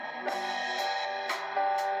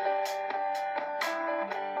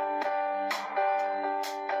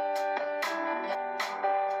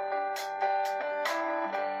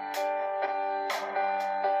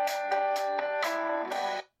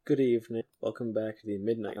Good evening. Welcome back to the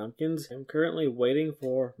Midnight Pumpkins. I'm currently waiting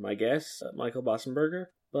for my guest, Michael Bossenberger,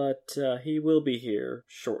 but he will be here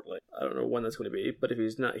shortly. I don't know when that's going to be, but if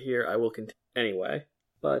he's not here, I will continue anyway.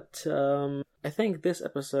 But I think this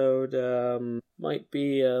episode might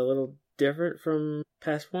be a little different from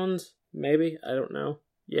past ones. Maybe. I don't know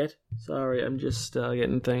yet. Sorry, I'm just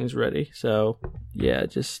getting things ready. So, yeah,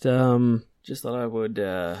 just thought I would,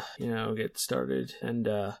 get started and,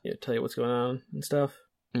 tell you what's going on and stuff.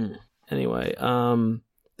 Anyway,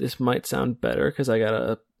 this might sound better because I got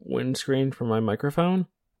a windscreen for my microphone,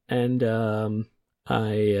 and,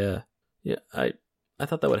 I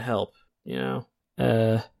thought that would help,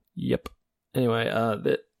 yep. Anyway,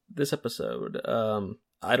 this episode,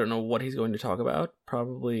 I don't know what he's going to talk about.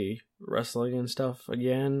 Probably wrestling and stuff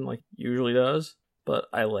again, like he usually does, but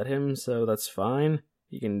I let him, so that's fine.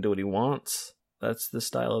 He can do what he wants. That's the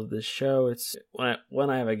style of this show. It's when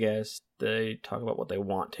I have a guest, they talk about what they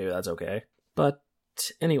want to. That's okay. But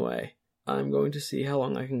anyway, I'm going to see how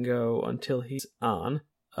long I can go until he's on.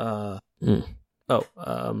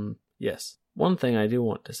 Yes. One thing I do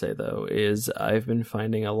want to say, though, is I've been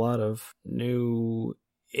finding a lot of new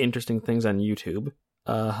interesting things on YouTube.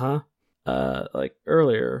 Like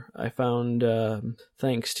earlier, I found,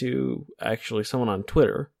 thanks to actually someone on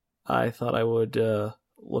Twitter, I thought I would,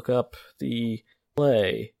 look up the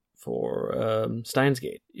play for Steins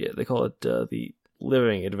Gate. Yeah, they call it the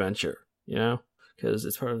Living Adventure, because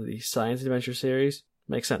it's part of the Science Adventure series.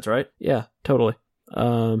 Makes sense, right? Yeah, totally.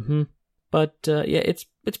 But it's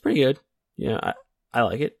pretty good. I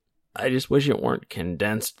like it. I just wish it weren't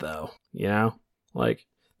condensed, though. Like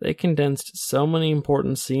they condensed so many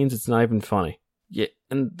important scenes, it's not even funny. Yeah,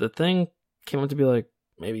 and the thing came out to be like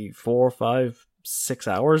maybe 4, 5, 6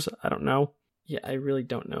 hours. I don't know. Yeah, I really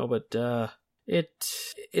don't know, but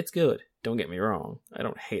it's good. Don't get me wrong. I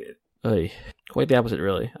don't hate it. Quite the opposite,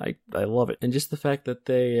 really. I love it. And just the fact that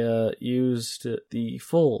they used the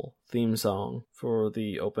full theme song for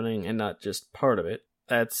the opening and not just part of it,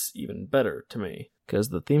 that's even better to me. Because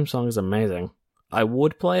the theme song is amazing. I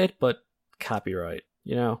would play it, but copyright,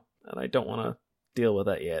 and I don't want to deal with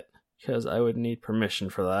that yet. Because I would need permission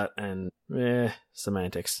for that, and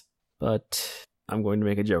semantics. But I'm going to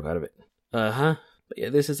make a joke out of it. But yeah,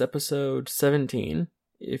 this is episode 17,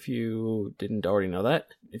 if you didn't already know that.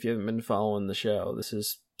 If you haven't been following the show, this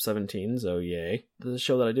is 17, so yay. The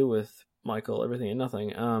show that I do with Michael, Everything and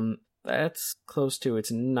Nothing, that's close to its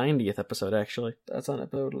 90th episode, actually. That's on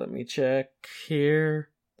episode, let me check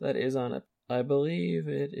here. That is on, I believe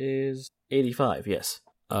it is 85, yes.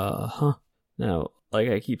 Now, like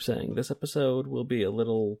I keep saying, this episode will be a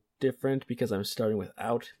little different because I'm starting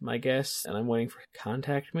without my guests, and I'm waiting for him to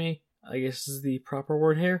contact me, I guess is the proper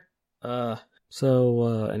word here.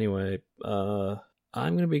 Anyway, I'm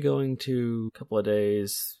gonna be going to a couple of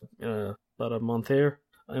days, about a month here.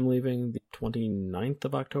 I'm leaving the 29th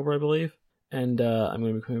of October, I believe, and I'm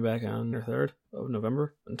gonna be coming back on the 3rd of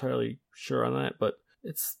November. Entirely sure on that, but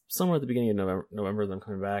it's somewhere at the beginning of November that I'm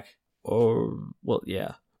coming back.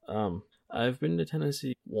 I've been to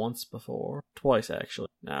Tennessee once before. Twice, actually.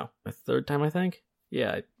 Now, my 3rd time, I think?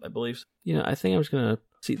 Yeah, I believe so. I think I'm just gonna...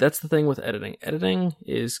 See, that's the thing with editing. Editing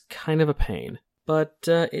is kind of a pain, but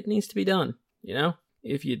it needs to be done,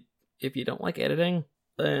 If you don't like editing,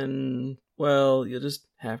 then, well, you'll just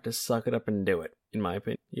have to suck it up and do it, in my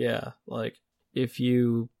opinion. Yeah, like, if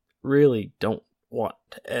you really don't want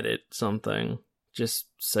to edit something, just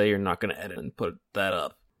say you're not gonna edit and put that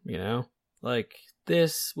up, Like,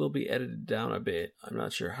 this will be edited down a bit. I'm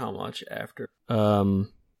not sure how much after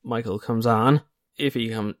Michael comes on. If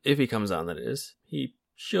he comes on, that is. He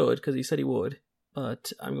should, because he said he would.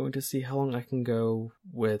 But I'm going to see how long I can go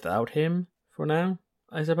without him for now,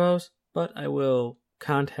 I suppose. But I will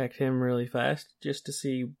contact him really fast just to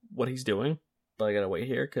see what he's doing. But I gotta wait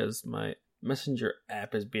here because my Messenger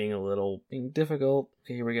app is being difficult.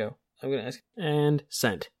 Okay, here we go. I'm gonna ask. And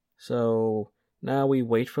sent. So now we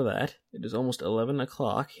wait for that. It is almost 11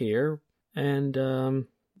 o'clock here. And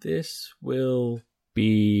this will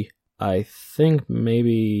be, I think,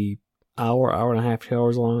 maybe hour and a half, 2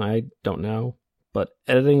 hours long. I don't know. But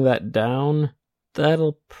editing that down,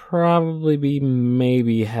 that'll probably be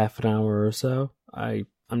maybe half an hour or so. I'm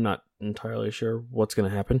not entirely sure what's going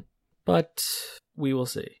to happen. But we will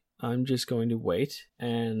see. I'm just going to wait.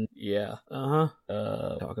 And yeah,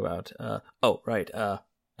 talk about,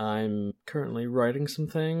 I'm currently writing some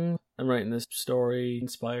things. I'm writing this story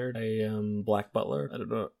inspired by Black Butler. I don't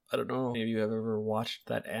know if any of you have ever watched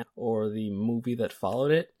that app or the movie that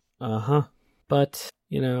followed it. But,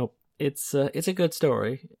 it's a good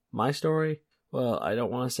story. My story, well, I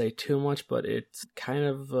don't want to say too much, but it's kind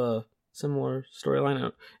of similar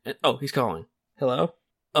storyline. And, oh, he's calling. Hello?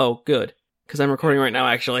 Oh, good. Because I'm recording right now,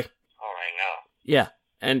 actually. Oh, right now? Yeah,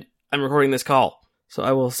 and I'm recording this call. So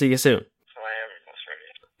I will see you soon. So I am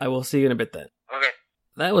ready. I will see you in a bit then. Okay.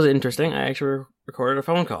 That was interesting. I actually recorded a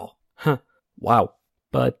phone call. Huh. Wow.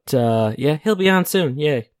 But, yeah, he'll be on soon.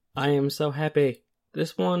 Yay. I am so happy.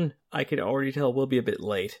 This one, I could already tell will be a bit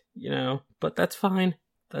late, but that's fine.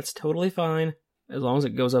 That's totally fine. As long as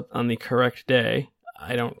it goes up on the correct day.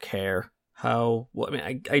 I don't care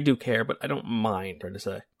I do care, but I don't mind, hard to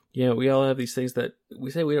say. We all have these things that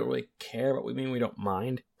we say we don't really care, but we mean we don't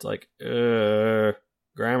mind. It's like,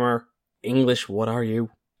 grammar, English, what are you?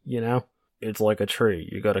 It's like a tree.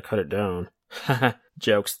 You gotta cut it down. Haha,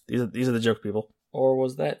 jokes. These are the joke people. Or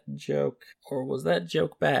was that joke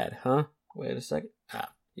bad, huh? Wait a second.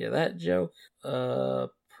 Yeah, that joke,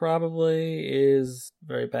 probably is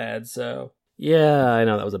very bad, so. Yeah, I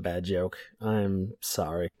know that was a bad joke. I'm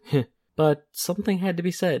sorry. But something had to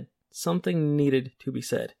be said. Something needed to be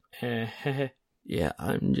said. Yeah,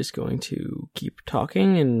 I'm just going to keep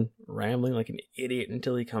talking and rambling like an idiot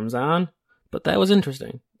until he comes on. But that was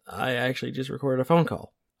interesting. I actually just recorded a phone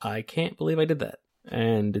call. I can't believe I did that.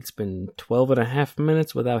 And it's been 12 and a half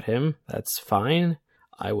minutes without him. That's fine.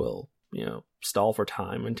 I will, stall for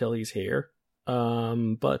time until he's here.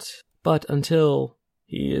 But until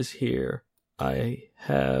he is here, I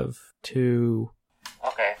have to...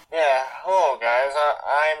 Okay. Yeah, hello guys.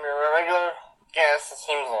 I'm your regular guest, it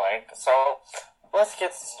seems like. So, let's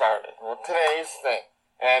get started with today's thing.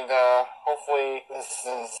 And, hopefully this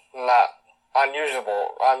is not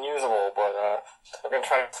unusable, but, we're gonna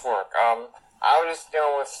try to work. I was just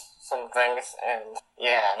dealing with some things, and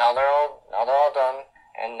yeah, now they're all done,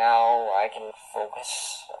 and now I can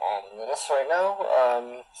focus on this right now.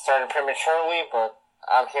 Started prematurely, but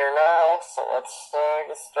I'm here now, so let's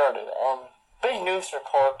get started. Big news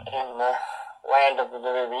report in the land of the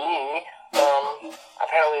WWE.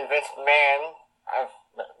 Apparently Vince McMahon, I've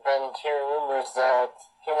been hearing rumors that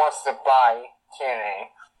he wants to buy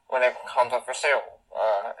TNA when it comes up for sale.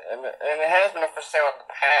 And it has been up for sale in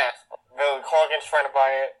the past. Billy Corgan's trying to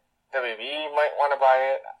buy it. WWE might want to buy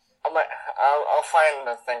it. I'll find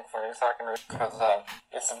the thing for you so I can read, because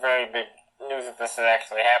it's a very big news that this is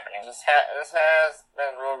actually happening. This has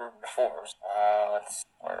been rumored before.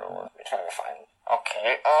 Where are we trying to find?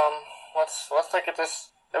 Okay, let's look at this.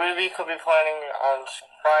 WWE could be planning on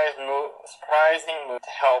surprising move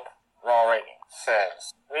to help Raw ratings.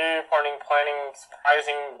 Says WWE planning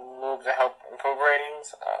surprising move to help improve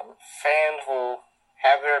ratings. Fans will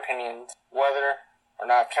have their opinions whether or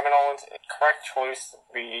not Kevin Owens is the correct choice to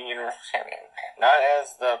be Universal Champion. Not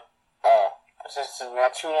as the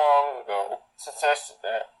not too long ago suggested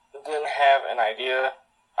that it didn't have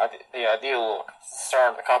the ideal look to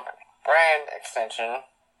start the company. Brand extension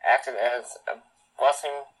acted as a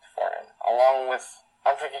blessing for him, along with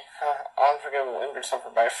unforgivable injury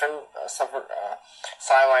suffered by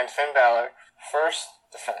sidelined Finn Balor first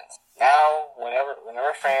defense. Now,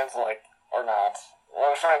 whenever fans like it or not,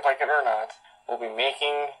 will be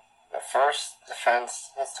making the first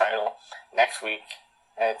defense his title next week,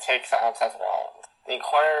 and it takes on Seth Rollins. The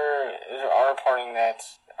Inquirer are reporting that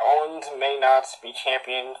Owens may not be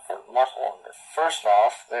champion for much longer. First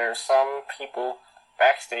off, there are some people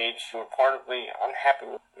backstage who are reportedly unhappy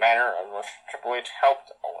with the manner in which Triple H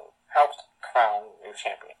helped crown new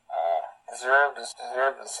champion. Deserved the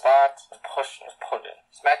spot was put in.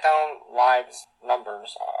 SmackDown Live's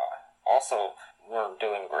numbers also weren't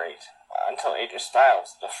doing great until AJ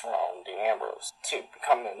Styles dethroned Dean Ambrose to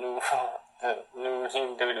become the new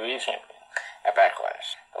WWE champion at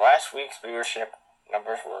Backlash. The last week's viewership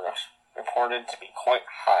numbers were reported to be quite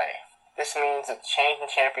high. This means that changing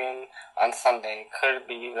champion on Sunday could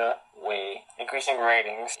be the way, increasing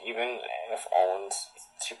ratings even if Owens is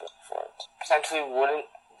too good for it. Potentially wouldn't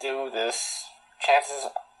do this. Chances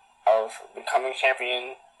of becoming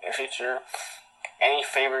champion in the future any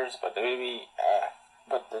favors, but the WWE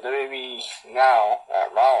now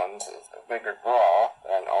that Rollins is a bigger draw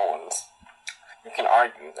than Owens. You can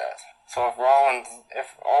argue that. So if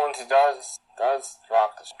Owens does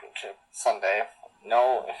drop the championship Sunday,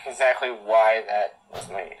 know exactly why that was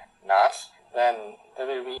made. Not, then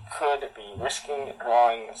WWE could be risking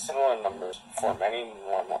drawing similar numbers for many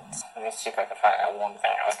more months. Let me see if I can find out one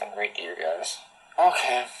thing I was going to read to you guys.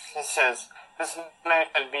 Okay, it says, this man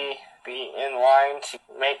could be in line to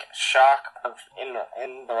make shock in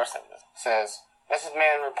the wrestling business. It says, Mrs.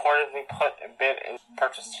 Man reportedly put a bid in to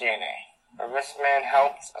purchase TNA. Mrs. Man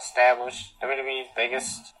helped establish WWE's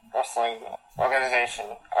biggest wrestling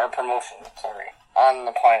promotion on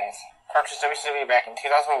the planet. Purchased WCW back in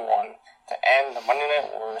 2001 to end the Monday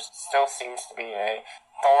Night Wars still seems to be a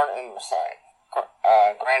thorn in the side.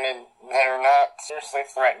 Granted, they're not seriously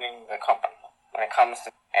threatening the company when it comes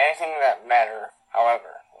to anything that matters.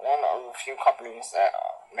 However, one of the few companies that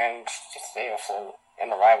managed to stay afloat in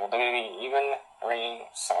the rival WWE, even bringing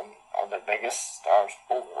some of their biggest stars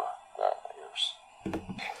over the years.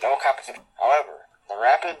 No competition. However, the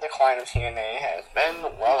rapid decline of TNA has been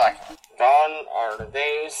well documented. Gone are the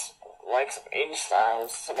days likes of AJ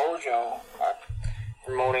Styles, Samoa Joe are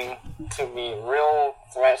promoting to be real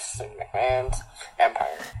threats to McMahon's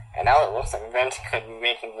empire. And now it looks like Vince could be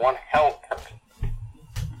making one hell of a purchase.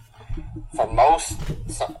 For most of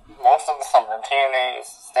the summer, TNA's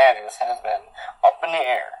status has been up in the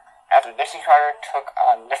air after Dixie Carter took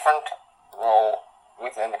on a different role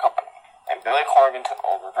within the company, and Billy Corgan took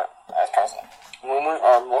over as president. Rumors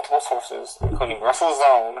are multiple sources, including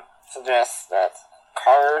WrestleZone, suggest that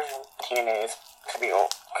Carter's TNA's could be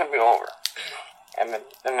over, and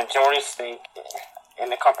the majority stake in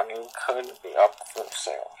the company could be up for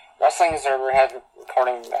sale. Wrestling Observer has been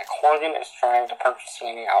reporting that Corgan is trying to purchase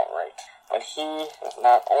TNA outright, but he is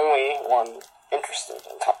not only one interested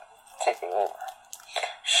in taking over.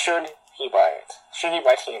 Should he buy it? Should he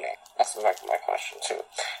buy TNA? That's my question too.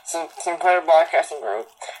 So Sinclair Broadcasting Group,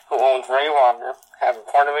 who owns Ray Wagner, have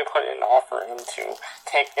reportedly put an offer in to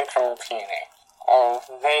take control of TNA.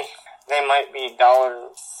 Although they might be dollar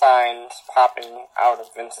signs popping out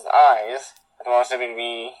of Vince's eyes, as well as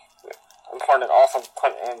WWE reported also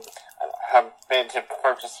put in a bid to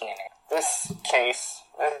purchase TNA. This is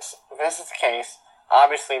the case,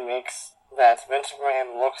 obviously makes that Vince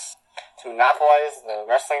McMahon looks to monopolize the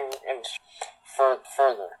wrestling industry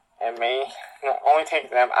further, and may not only take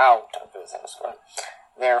them out of business, but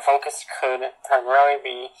their focus could primarily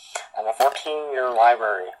be on a 14-year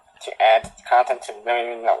library to add content to the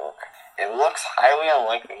WWE network. It looks highly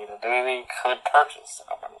unlikely that WWE could purchase the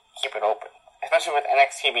company, keep it open, especially with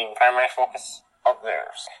NXT being primary focus of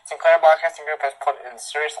theirs. Sinclair Broadcasting Group has put in a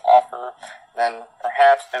serious offer, then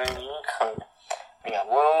perhaps WWE could be a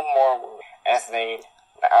little more, as they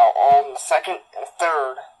now own the second and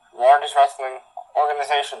third largest wrestling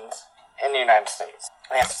organizations in the United States.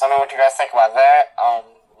 Yeah, so tell me what you guys think about that.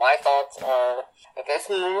 My thoughts are that this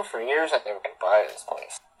move for years that they were going to buy this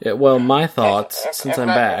place. Yeah, well, my thoughts since I'm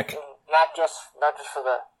back. Not just for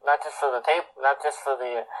the tape,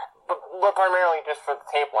 but primarily just for the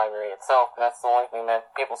tape library itself. That's the only thing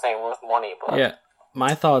that people say worth money. But yeah,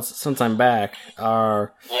 my thoughts since I'm back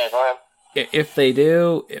are. Yeah, go ahead. If they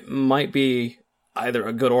do, it might be either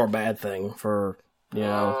a good or bad thing for,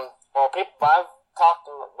 Well, I've talked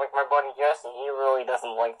to my buddy Jesse. He really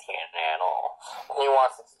doesn't like TNA at all. He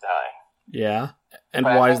wants it to die. Yeah, and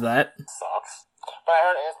but why is that? It sucks. But I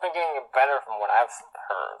heard it's been getting better from what I've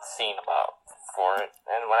seen about for it,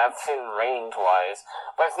 and what I've seen ratings-wise.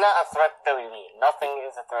 But it's not a threat to WWE. Nothing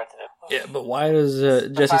is a threat to them. Yeah, but why does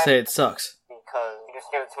Jesse say it sucks? Because you just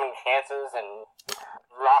give it too many chances, and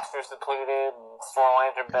roster's depleted, and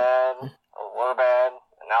storylines are bad, or were bad,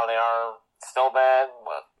 and now they are still bad,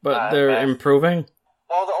 but they're bad. Improving?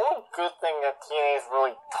 Well, the only good thing that TNA is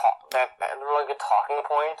really that really good talking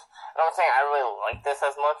point, and I'm not saying I really like this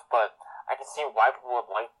as much, but I can see why people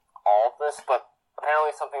would like all of this, but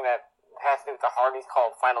apparently something that has to do with the Hardys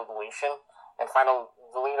called Final Deletion, and Final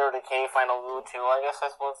Delete or Decay, Final Glue 2, I guess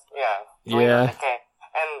that's what's, yeah. Yeah. Decay.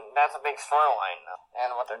 And that's a big storyline,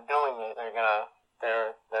 and what they're doing is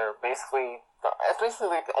they're basically, it's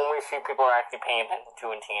basically like the only few people are actually paying attention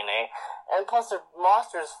to in TNA, and plus their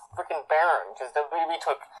roster's freaking barren, because WWE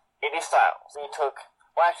took AJ Styles, New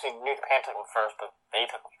Japan took him first, but they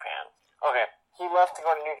took Japan. Okay, he left to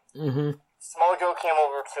go to New Japan. Mm-hmm. Samoa Joe came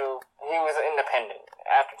over he was independent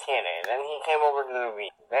after TNA, then he came over to WWE.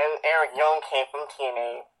 Then Eric Young came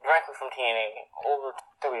directly from TNA, over to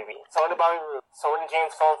WWE. So did Bobby Roode, so did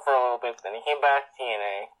James Storm for a little bit, then he came back to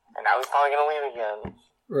TNA, and now he's probably going to leave again.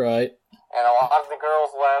 Right. And a lot of the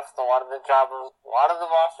girls left, a lot of the jobbers, a lot of the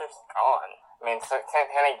rosters gone. I mean,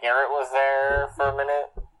 Santana Garrett was there for a minute,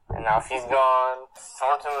 and now she's gone.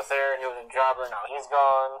 Thornton was there, he was a jobber, now he's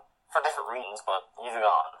gone. For different reasons, but he's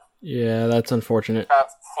gone. Yeah, that's unfortunate. Not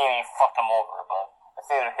seeing he fucked him over, but it's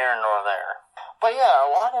neither here nor there. But yeah, a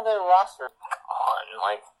lot of their roster gone.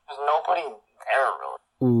 Like, there's nobody there, really.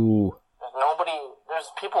 Ooh.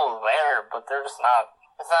 There's people there, but they're just not,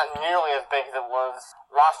 it's not nearly as big as it was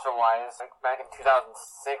roster-wise, like back in 2006,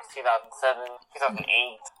 2007, 2008.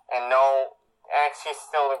 And no, NXT's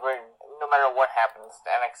still the greatest, no matter what happens,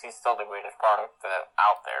 NXT's still the greatest product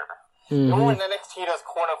out there. Mm-hmm. Even when NXT does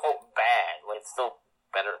quote-unquote bad, like, it's still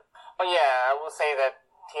better. But yeah, I will say that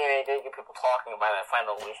TNA did get people talking about that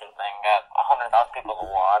Final Evolution thing. Got 100,000 people to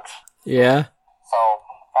watch. Yeah. So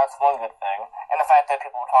that's one good thing. And the fact that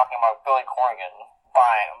people were talking about Billy Corgan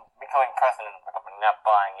becoming president of the company, not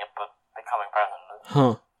buying it, but becoming president.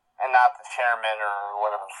 Huh. And not the chairman or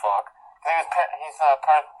whatever the fuck. He's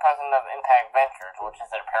president of Impact Ventures, which is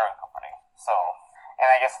their parent company. So,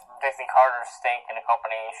 and I guess Dixie Carter's stake in the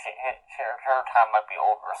company, her time might be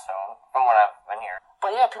over soon, from what I've been hearing.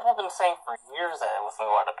 But yeah, people have been saying for years that it was a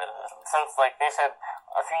lot of business. Since, like, they said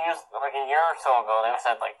a few years, like a year or so ago, they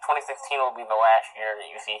said, like, 2016 will be the last year that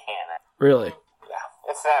you see TNA. Really? Yeah,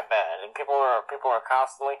 it's that bad, and people are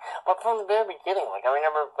constantly. But from the very beginning, like I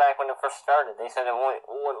remember back when it first started, they said it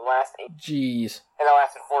wouldn't last 8. Jeez. And it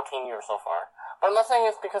lasted 14 years so far. But I'm not saying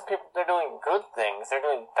it's because they're doing good things; they're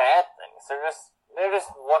doing bad things. They're just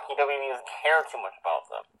lucky WWE doesn't care too much about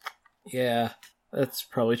them. Yeah, that's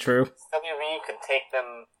probably true. WWE could take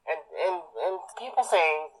them, and people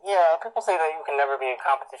say that you can never be in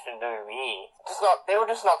competition in WWE. They were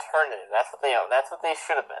just an alternative. That's what they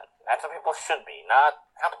should have been. That's what people should be, not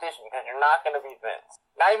competition, because you're not going to beat Vince.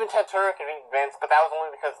 Not even Ted Turner could beat Vince, but that was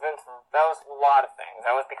only because Vince, that was a lot of things.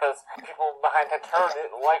 That was because people behind Ted Turner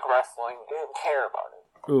didn't like wrestling, didn't care about it.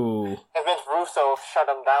 Ooh. And Vince Russo shut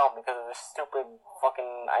him down because of this stupid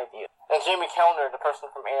fucking idea. And Jamie Kellner, the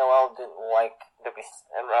person from AOL, didn't like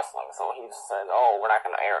WWE wrestling, so he just said, "Oh, we're not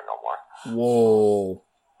going to air it no more." Whoa.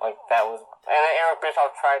 Like that was, and Eric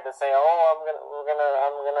Bischoff tried to say, "Oh, I'm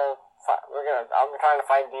trying to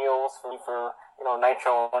find deals for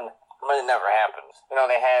Nitro," but it never happened.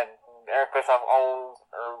 They had Eric Bischoff owned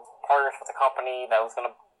or partners with a company that was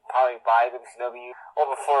gonna probably buy WCW. Well,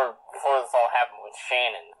 before this all happened with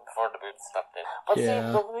Shannon, before WWE stepped in. But yeah. see,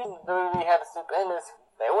 the reason WWE had to step in is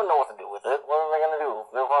they wouldn't know what to do with it. What are they gonna do?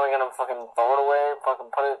 They're probably gonna fucking throw it away, fucking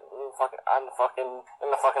put it in the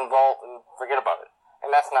fucking vault and forget about it. And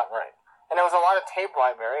that's not right. And there was a lot of tape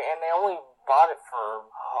library, and they only bought it for,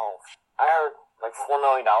 I heard like $4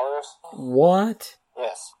 million. What?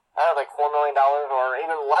 Yes. I heard like $4 million or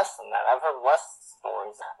even less than that. I've heard less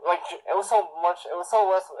stories. Like, it was such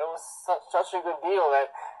a good deal that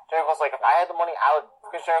Jericho was like, if I had the money,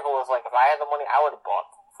 because Jericho was like, if I had the money, I would have bought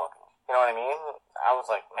fucking, you know what I mean? I was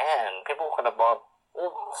like, man, people could have bought, they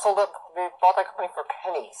bought that company for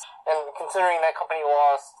pennies. And considering that company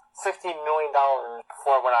lost $60 million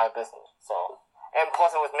before it went out of business. So, and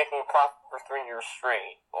plus it was making a profit for 3 years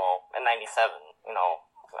straight. Well, in 97,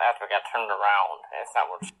 after it got turned around. And it's not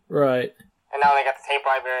worth. Right. And now they got the tape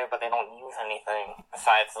library, but they don't use anything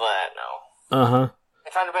besides that now. Uh-huh. They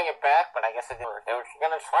tried to bring it back, but I guess it didn't work. They were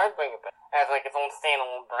going to try to bring it back as like its own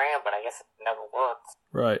standalone brand, but I guess it never worked.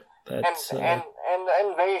 Right. That's, and the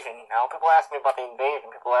Invasion. Now, people ask me about the Invasion.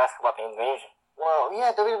 People ask about the Invasion. Well,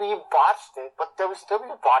 yeah, WWE botched it, but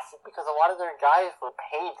WCW botched it because a lot of their guys were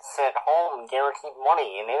paid to sit at home and guaranteed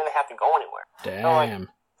money, and they didn't have to go anywhere. Damn.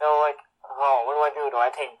 They're like, oh, what do? Do I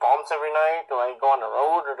take bumps every night? Do I go on the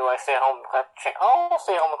road, or do I stay at home and collect the check? Oh, I'll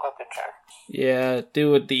stay at home and collect the check. Yeah,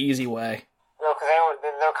 do it the easy way. Because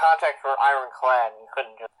their contracts were ironclad, and you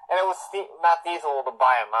couldn't just... And it was not feasible to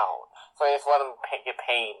buy them out, so they just let them get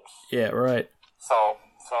paid. Yeah, right. So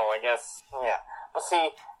I guess, yeah. But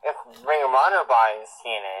see, if Ring of Honor buys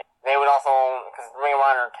TNA, they would also own... Because Ring of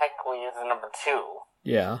Honor technically is the number 2.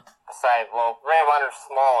 Yeah. Besides, well, Ring of Honor is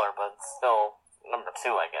smaller, but it's still number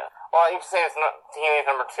 2, I guess. Well, you could say it's not TNA is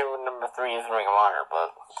number 2, and number 3 is Ring of Honor,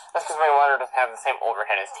 but that's because Ring of Honor doesn't have the same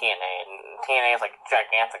overhead as TNA, and TNA is like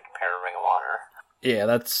gigantic compared to Ring of Honor. Yeah,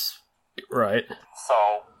 that's right.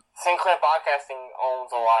 So, Sinclair Broadcasting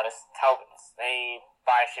owns a lot of televisions. They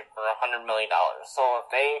buy shit for $100 million. So if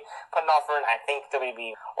they put an offer in, I think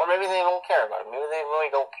WB, or maybe they don't care about it. Maybe they really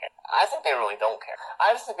don't care. I think they really don't care.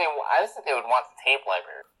 I just think they would want the tape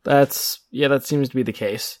library. That seems to be the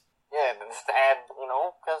case. Yeah, just to add,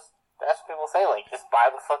 because that's what people say, like, just buy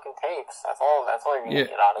the fucking tapes. That's all you're gonna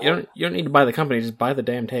get out of it. You don't need to buy the company, just buy the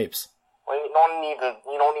damn tapes. Well, you don't need to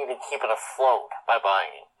keep it afloat by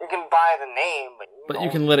buying it. You can buy the name, but you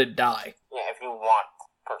can let it die. Yeah, if you want the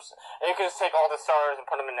person. And you can just take all the stars and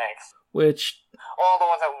put them in next. Which... all the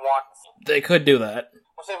ones that want to see. They could do that.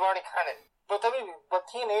 Which they've already kind of... But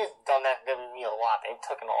TNA's done that to WWE a lot. They've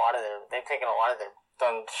taken a lot of their...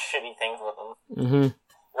 done shitty things with them. Mm-hmm.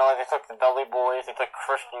 Like they took the Dudley Boys, they took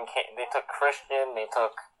Christian, they took a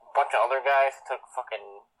bunch of other guys, they took a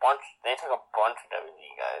bunch of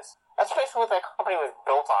WWE guys. That's basically what that company was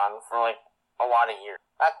built on for like a lot of years.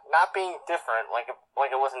 Not being different like it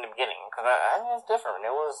was in the beginning, because it was different.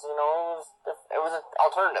 It was it was an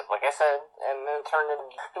alternative, like I said, and then it turned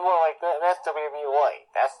into more like that's WWE Light.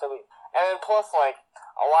 And then plus like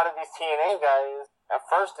a lot of these TNA guys at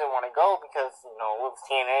first didn't want to go because, you know, it was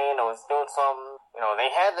TNA and it was doing some, you know, they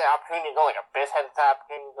had the opportunity to go, like Abyss had the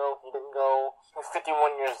opportunity to go, he didn't go. He was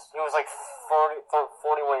 51 years, he was like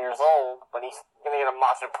 41 years old, but he's gonna get a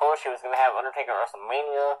monster push, he was gonna have Undertaker at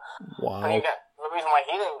WrestleMania. Wow. But the reason why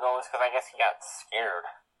he didn't go is because I guess he got scared.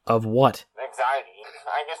 Of what? Anxiety.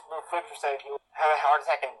 I guess Blue Flicker said he would have a heart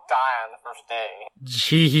attack and die on the first day.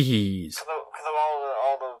 Jeez. Because of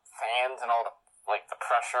all the fans and all the, like, the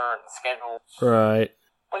pressure and the schedule. Right.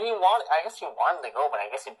 But I guess he wanted to go, but I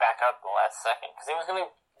guess he backed out at the last second. Because he was going to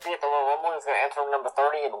be at the Royal Rumble, he was going to enter number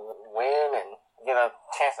 30 and win and get a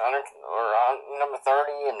chance on number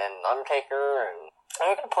 30 and then Undertaker. And they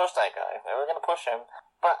were going to push that guy. They were going to push him.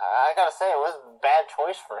 But I gotta say, it was a bad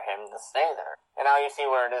choice for him to stay there. And now you see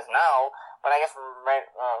where it is now. But I guess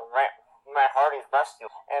Matt Hardy's rescue.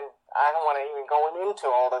 And I don't want to even go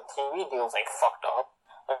into all the TV deals they fucked up.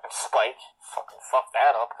 Like Spike fucking fucked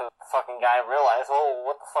that up because the fucking guy realized, oh,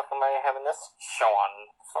 what the fuck am I having this show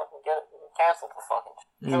on? Fucking get it canceled for fucking.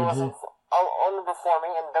 Mm-hmm. It wasn't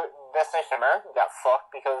underperforming, and Destination America got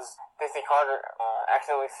fucked because Disney Carter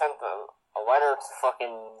accidentally sent a letter to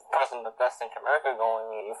fucking President of Destination America going,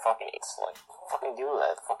 you fucking idiots, like, fucking do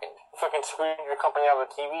that, fucking screwed your company out of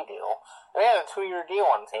a TV deal. And they had a 2-year deal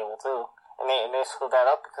on the table, too. And they screwed that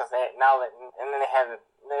up because they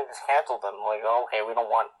just canceled them, like, oh, okay, we don't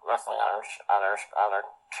want wrestling on our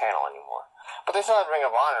channel anymore. But they still had Ring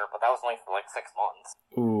of Honor, but that was only for like 6 months.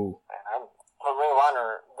 Ooh. But that's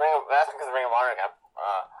because Ring of Honor got,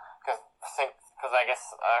 because I guess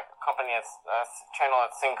a company that's a channel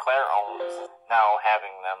that Sinclair owns now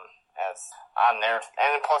having them as on there,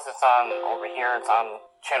 and plus it's on over here. It's on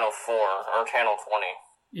channel 4 or channel 20.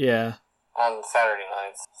 Yeah. On Saturday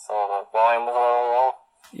nights, so the volume was a little low.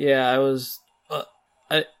 Yeah, I was.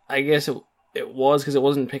 I guess it was because it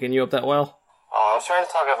wasn't picking you up that well. Oh, I was trying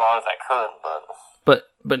to talk as loud as I could, but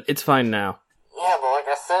it's fine now. Yeah, but like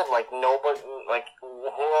I said, like nobody, like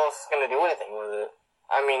who else is gonna do anything with it?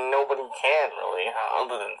 I mean, nobody can really,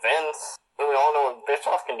 other than Vince. And we all know what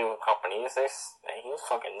Bischoff can do with companies. He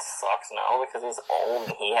fucking sucks now because he's old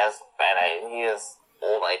and he has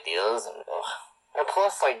old ideas and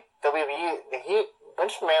plus, like WWE,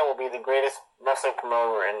 Vince McMahon will be the greatest wrestling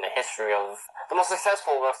promoter in the most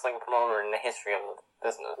successful wrestling promoter in the history of the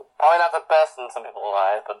business. Probably not the best in some people's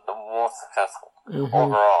eyes, but the most successful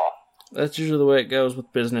overall. That's usually the way it goes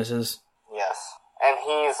with businesses. Yes. And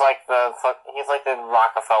he's like the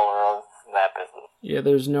Rockefeller of that business. Yeah,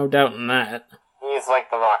 there's no doubt in that. He's like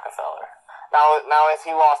the Rockefeller. Now, has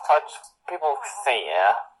he lost touch? People say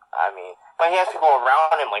yeah. I mean, but he has people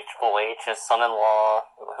around him like Triple H, his son-in-law,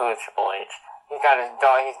 who is Triple H. He's got his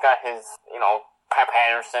dog. He's got his, Pat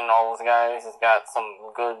Patterson, all those guys. He's got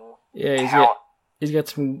some good. Yeah, he's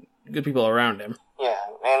got some good people around him. Yeah,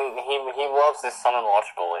 and he loves his son-in-law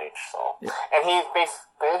Triple H. So, yeah. And he's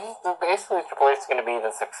basically Triple H is going to be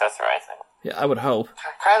the successor, I think. Yeah, I would hope.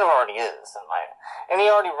 Kind of already is, and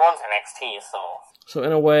he already runs NXT. So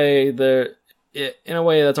in a way,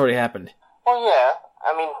 that's already happened. Well, yeah.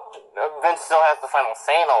 I mean, Vince still has the final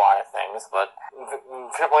say in a lot of things, but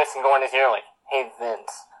Triple H can go in his ear like, hey, Vince.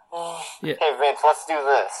 Yeah. Hey, Vince, let's do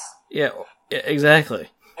this. Yeah, exactly.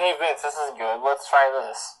 Hey, Vince, this is good. Let's try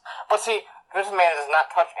this. But see, Vince McMahon does not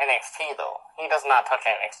touch NXT, though. He does not touch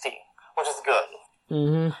NXT, which is good.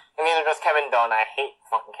 Mm-hmm. And neither does Kevin Dunn. I hate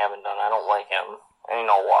fucking Kevin Dunn. I don't like him. And you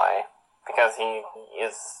know why. Because he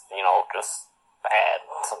is, just bad.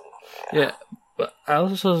 Yeah. But I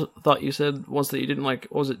also thought you said once that you didn't like,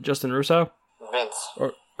 was it Justin Russo? Vince.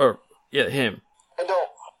 Or yeah, him. I don't.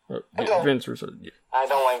 Vince Russo. Yeah. I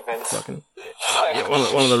don't like Vince. Fucking. Yeah, one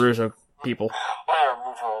of the Russo people. Whatever,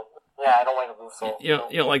 Russo. Yeah, I don't like Russo. You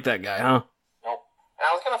don't like that guy, huh? Nope. And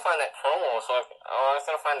I was gonna find that promo, so I was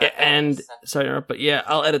gonna find that. And sorry to interrupt, but yeah,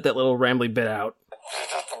 I'll edit that little rambly bit out.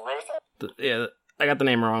 Yeah, I got the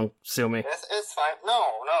name wrong. Sue me. It's fine. No,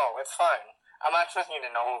 it's fine. I'm not expecting you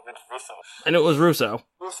to know who Vince Russo is. I knew it was Russo.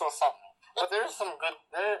 Russo something. But there's some good.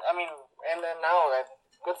 And then now that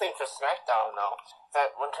good thing for SmackDown though,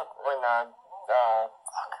 that when AJ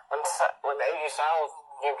Styles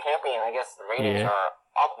became champion, I guess the ratings are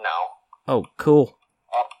up now. Oh, cool.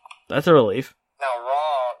 Up. That's a relief. Now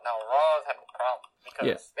Raw's having a problem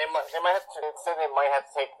because they might have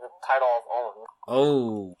to take the title off Owen.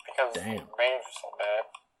 Oh, because damn. The ratings are so bad.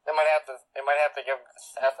 They might have to give it to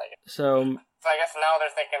Seth, I guess. So I guess now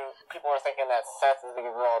people are thinking that Seth is bigger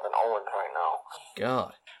role than Owens right now.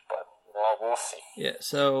 God. But, well, we'll see. Yeah,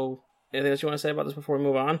 so, anything else you want to say about this before we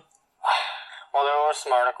move on? Well, there were some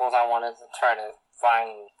articles I wanted to try to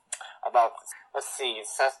find about this. Let's see,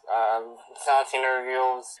 Seth, Cena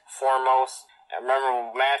reveals Foremost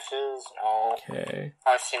memorable matches. Okay.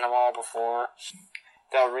 I've seen them all before.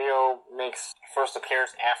 Del Rio makes first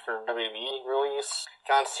appearance after WWE release.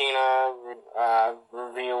 John Cena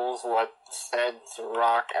reveals what said to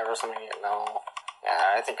Rock at WrestleMania. No.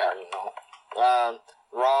 Yeah, I think I already know.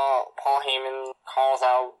 Raw, Paul Heyman calls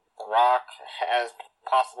out The Rock as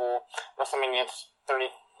possible WrestleMania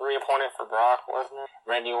 33 opponent for Brock Lesnar.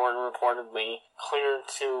 Randy Orton reportedly cleared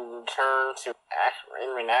to return to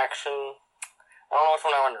in-ring action. I don't know which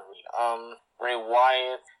one I want to read. Ray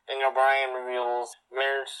Wyatt. Daniel Bryan reveals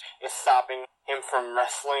marriage is stopping him from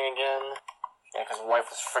wrestling again. Yeah, because his wife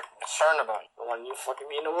was freaking concerned about it. When you fucking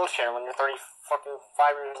be in a wheelchair when you're 35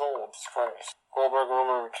 years old. Jesus Christ. Goldberg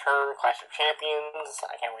rumor return, Clash of Champions.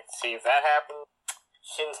 I can't wait to see if that happens.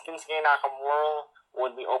 Shinsuke Nakamura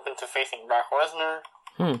would be open to facing Brock Lesnar.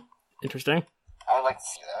 Interesting. I would like to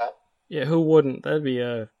see that. Yeah, who wouldn't? That'd be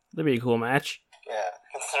a cool match. Yeah,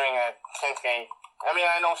 considering that Shinsuke... I mean,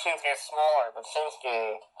 I know Shinsuke is smaller, but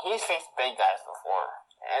Shinsuke, he's faced big guys before.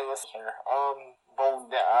 And let's hear,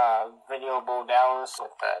 Video Bo Dallas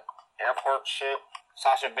with that airport shit.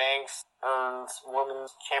 Sasha Banks earns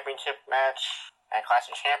Women's Championship match at Clash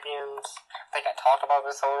of Champions. I think I talked about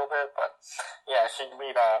this a little bit, but yeah, she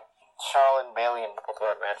beat Charlotte and Bayley in the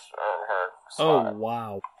third match, her spot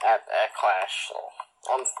wow. at Clash, so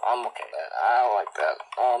I'm okay with that. I like that.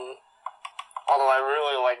 Although I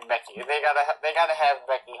really like Becky. They gotta have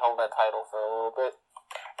Becky hold that title for a little bit.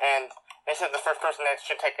 And they said the first person that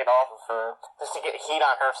should take it off of her, just to get heat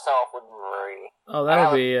on herself, would be Marie. Oh,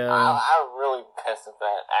 that'd be... I'm really pissed if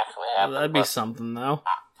that actually happened. That'd be something, though.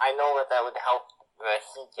 I know that would help the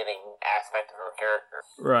heat-getting aspect of her character.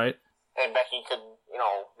 Right. And Becky could,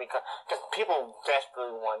 because people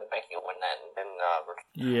desperately wanted Becky to win that.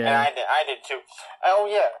 Yeah. And I did too. Oh,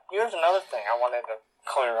 yeah. Here's another thing I wanted to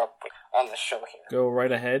clear up on the show here. Go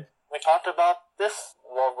right ahead. We talked about this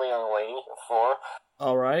lovely young lady before.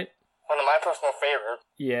 Alright. One of my personal favorites.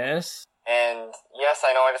 Yes. And yes,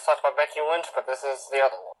 I know I just talked about Becky Lynch, but this is the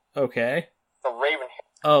other one. Okay. The Raven.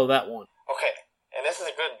 Oh, that one. Okay. And this is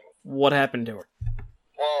a good news. What happened to her?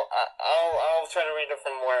 Well, I'll try to read it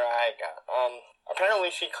from where I got.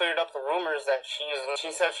 Apparently she cleared up the rumors that she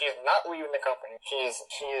said she is not leaving the company.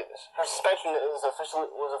 Her suspension was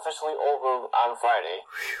officially over on Friday.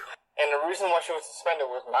 And the reason why she was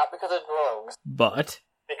suspended was not because of drugs. But?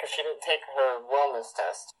 Because she didn't take her wellness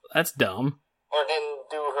test. That's dumb. Or didn't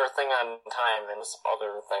do her thing on time and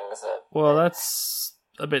other things that... Well, that's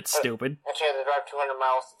a bit stupid. And she had to drive 200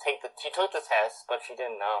 miles to take she took the test, but she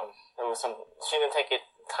didn't, she didn't take it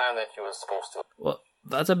the time that she was supposed to. Well,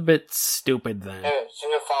 that's a bit stupid then. And she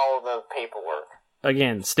didn't follow the paperwork.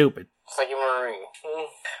 Again, stupid. Just like Marie.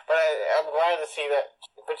 But I'm glad to see that,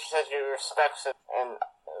 but she says she respects it, and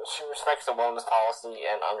she respects the wellness policy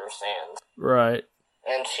and understands. Right.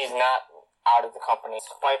 And she's not out of the company,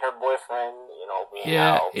 despite her boyfriend, being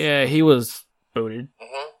out. Yeah, he was booted.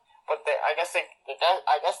 But I guess they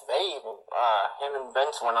even, him and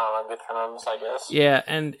Vince went on good terms, I guess. Yeah,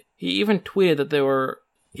 and he even tweeted that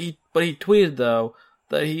he tweeted, though,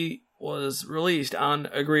 that he was released on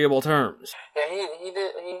agreeable terms. Yeah, he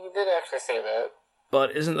did actually say that.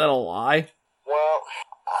 But isn't that a lie? Well,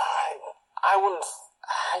 I don't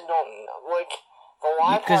know, the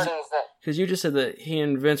lie part is that... Because you just said that he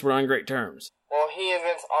and Vince were on great terms. Well, he and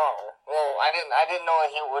Vince are. Well, I didn't know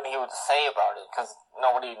what he would say about it, because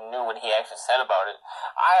nobody knew what he actually said about it.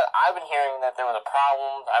 I've been hearing that there was a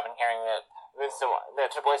problem. I've been hearing that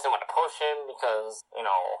Triple H didn't want to push him because,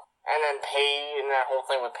 and then Paige, and that whole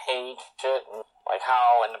thing with Paige shit, and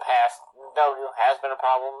how in the past W has been a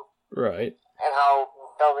problem. Right. And how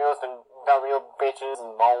W's been W bitches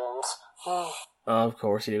and bones. Of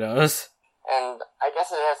course he does. And I guess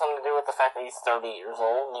it has something to do with the fact that he's 38 years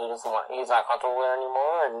old and he's not comfortable there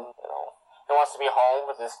anymore, and he wants to be home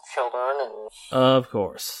with his children. And of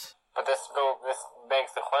course. But this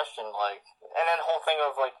begs the question, and then the whole thing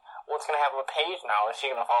of what's gonna happen with Paige now? Is she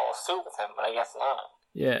gonna follow suit with him? But I guess not.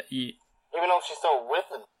 Yeah. Even though she's still with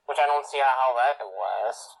him, which I don't see how that can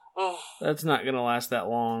last. That's not gonna last that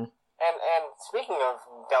long. And speaking of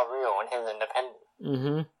Del Rio and his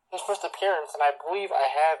independent. His first appearance, and I believe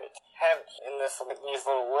I have it in these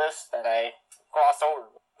little lists that I glossed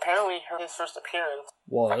over. Apparently, his first appearance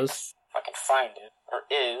was, if I can find it, or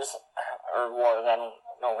was, I don't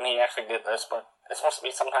know when he actually did this, but it's supposed to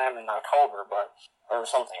be sometime in October, or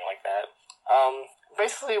something like that.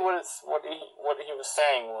 Basically, what he was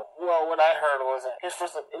saying, what I heard was that his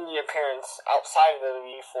first indie appearance outside of the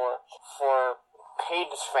WWE for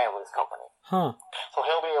Paige's family's company. Huh. So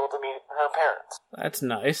he'll be able to meet her parents. That's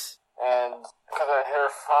nice. and because her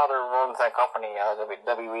father runs that company,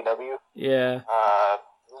 WEW. Yeah.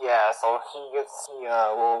 Yeah, so he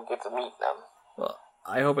will get to meet them. Well,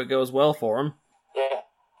 I hope it goes well for him. Yeah.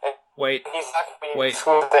 And Wait. he's not going to be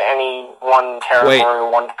exclusive to any one territory,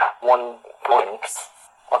 one point.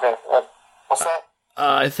 Okay, what's that?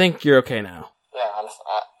 I think you're okay now. Yeah, I was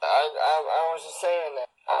just saying that.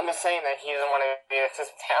 I'm just saying that he doesn't want to be a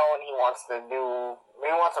talent. He wants to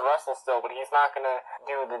wrestle still, but he's not gonna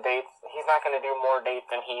do the dates. He's not gonna do more dates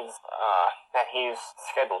than he's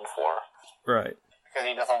scheduled for. Right. Because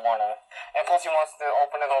he doesn't want to. And plus, he wants to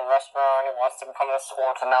open his own restaurant. He wants to become a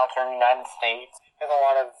sports announcer in the United States. He has a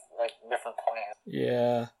lot of different plans.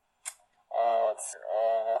 Yeah.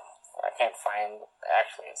 I can't find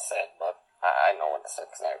actually it said, but I know what it said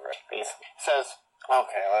because I read it. Basically, it says,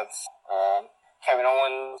 okay, Kevin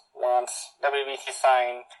Owens wants WWE to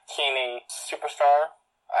sign TNA Superstar.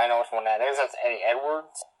 I know which one that is. That's Eddie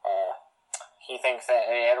Edwards. He thinks that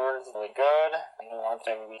Eddie Edwards is really good, and he wants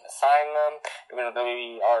WWE to sign them, even though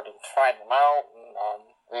WWE already tried them out, and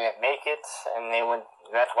they didn't make it, and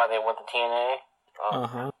that's why they went to TNA.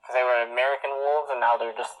 Because they were American Wolves, and now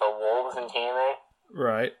they're just the Wolves in TNA.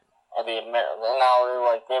 Right. Or now they're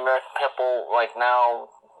like the American Pitbull, now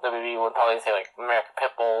WWE would probably say American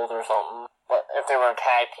Pitbulls or something. But if they were a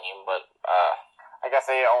tag team, but I guess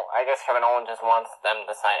Kevin Owens just wants them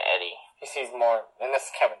to sign Eddie. He sees more, and this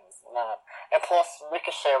is Kevin's not. And plus,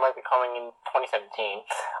 Ricochet might be coming in 2017.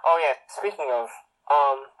 Oh yeah, speaking of,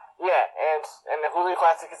 and the Hulu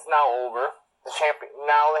Classic is now over. The champion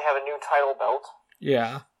now they have a new title belt.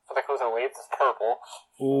 Yeah. For the cruiserweights, it's purple.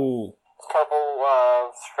 Ooh. It's purple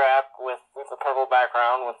strap with a purple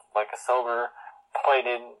background with a silver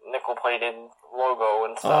nickel plated logo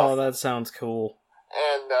and stuff. Oh, that sounds cool.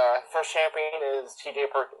 And first champion is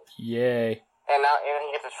TJ Perkins. Yay. And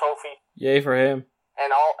he gets a trophy. Yay for him.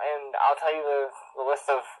 And I'll tell you the list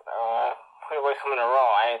of who will come in a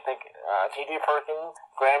row. I think TJ Perkins,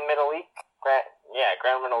 Grand Metalik,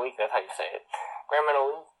 that's how you say it. Grand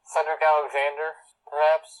Metalik, Cedric Alexander,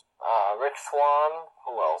 perhaps, Rick Swan,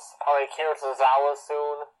 who else? Probably Akira Tozawa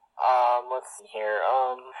soon. Let's see here.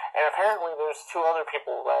 And apparently there's two other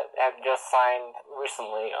people that have just signed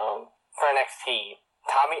recently, for NXT.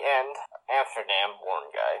 Tommy End, Amsterdam born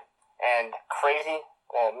guy, and her name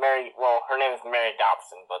is Mary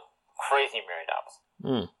Dobson, but Crazy Mary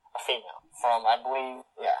Dobson. A female. From, I believe,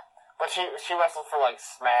 yeah. But she wrestled for,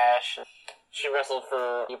 Smash. She wrestled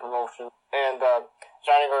for the promotion. And,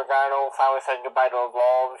 Johnny Gargano finally said goodbye to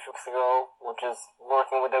Evolve a few weeks ago, which is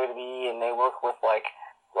working with WWE, and they work with,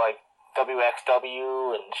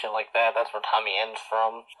 WXW and shit like that. That's where Tommy End's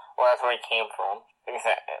from. Well, that's where he came from.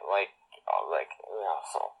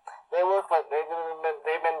 So. They work with,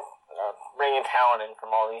 they've been bringing talent in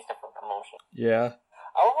from all these different promotions. Yeah.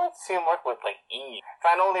 I would like to see him work with, Eve.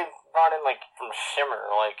 I know they've brought in, from Shimmer,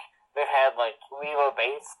 they've had, Leva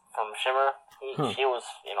Bates from Shimmer. She was,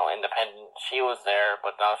 independent. She was there,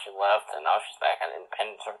 but now she left, and now she's back on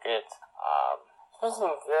independent circuits.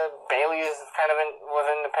 Bailey was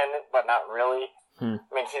independent, but not really. I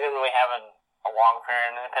mean, she didn't really have a long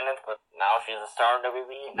career in independence, but now she's a star in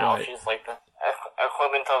WWE. Now she's, the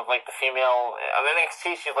equivalent of, the female... I mean,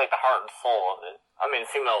 NXT, she's, the heart and soul of it. I mean,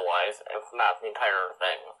 female-wise, if not the entire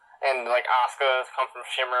thing. And, Asuka has come from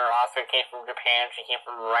Shimmer. Asuka came from Japan. She came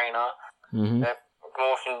from Reina. That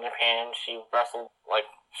promotion in Japan. She wrestled,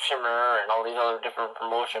 Shimmer and all these other different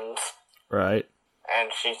promotions. Right.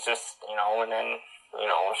 And she's just, and then,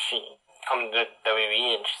 she comes to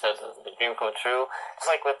WWE and she says it's the dream come true. It's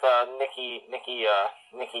like with Nikki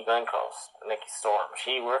Glencos, Nikki Storm.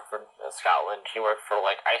 She worked for Scotland. She worked for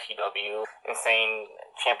ICW, Insane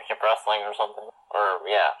Championship Wrestling or something. Or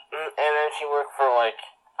yeah, and then she worked for I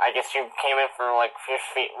guess she came in for Fierce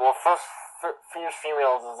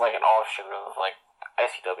Females is an offshoot of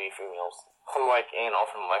ICW females from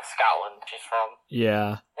from Scotland. She's from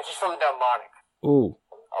and she's from Demonic. Ooh.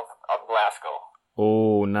 Of Glasgow.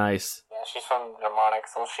 Oh, nice. Yeah, she's from Demonic,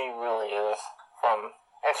 so she really is from...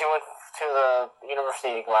 And she went to the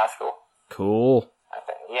University of Glasgow. Cool. I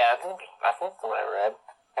think that's what I read.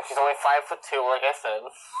 And she's only 5'2", like I said.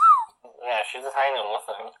 Yeah, she's a tiny little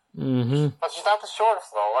thing. But she's not the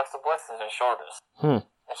shortest, though. Alexa Bliss is the shortest. And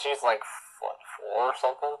she's 4 or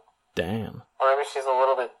something? Damn. Or maybe she's a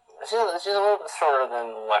little bit... She's a little bit shorter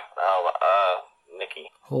than,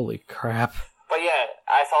 Nikki. Holy crap. But yeah,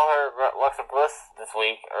 I saw her, Alexa Bliss, this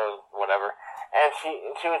week, or whatever, and she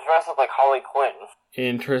was dressed like Harley Quinn.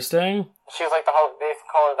 Interesting. She's they call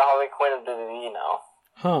her the Harley Quinn of WWE now.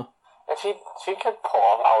 Huh. And she could pull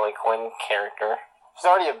off a Harley Quinn character. She's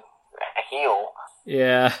already a heel.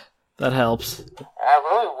 Yeah, That helps. I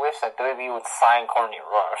really wish that WWE would sign Courtney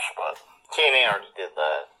Rush, but TNA already did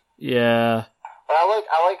that. Yeah. But I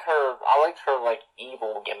liked her like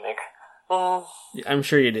evil gimmick. I'm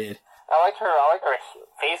sure you did. I like her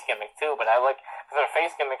face gimmick too, but because her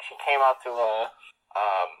face gimmick, she came out to what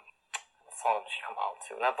song did she come out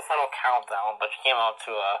to? Not the Final Countdown, but she came out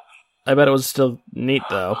to I bet it was still neat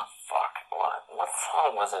though. Fuck, what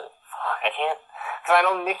song was it? Fuck, I can't. Because I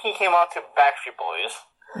know Nikki came out to Backstreet Boys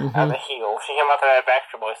as a heel. She came out to that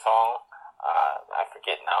Backstreet Boys song. I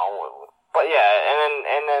forget now, but yeah,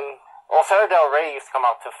 and then well, Sarah Del Rey used to come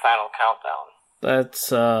out to Final Countdown. That's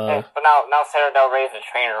But now Sarah Del Rey is a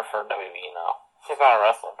trainer for WWE now. She's not a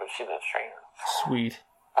wrestler, but she's a trainer. Sweet.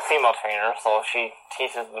 A female trainer, so she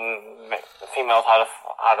teaches the females how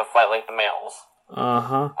to fight like the males.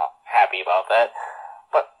 Uh-huh. Happy about that.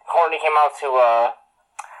 But Courtney came out to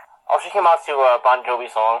she came out to a Bon Jovi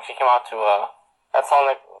song. She came out to that song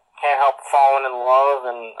that Can't Help Falling in Love,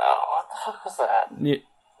 and what the fuck was that? Yeah.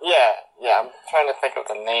 I'm trying to think of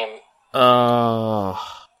the name.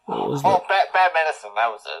 What was that? Bad Medicine. That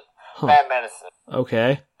was it. Huh. Bad Medicine.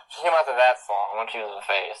 Okay. She came out to that song when she was a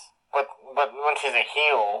face, but when she's a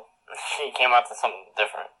heel, she came out to something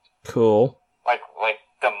different. Cool.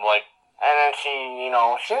 And then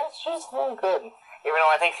she's really good. Even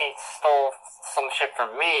though I think she stole some shit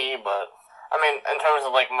from me, but I mean, in terms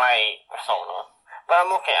of like my persona. But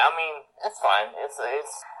I'm okay. I mean, it's fine.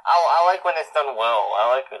 I like when it's done well. I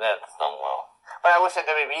like that it's done well. But I wish at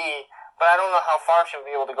WWE. But I don't know how far she'll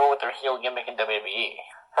be able to go with her heel gimmick in WWE.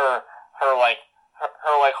 Her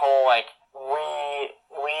whole like we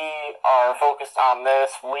are focused on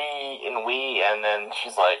this, and then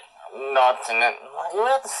she's like nuts, and then you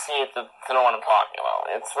have to see it to know what I'm talking about.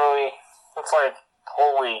 It's like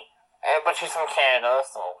holy, but she's from Canada,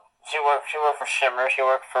 so she worked for Shimmer, she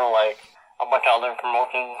worked for like a bunch of other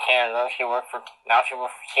promotions in Canada. She worked for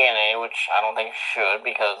TNA, which I don't think she should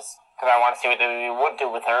because I want to see what WWE would do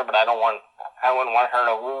with her, but I wouldn't want her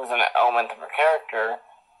to lose an element of her character.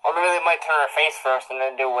 Or maybe they might turn her face first and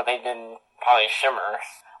then do what they did in probably Shimmer,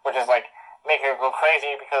 which is like make her go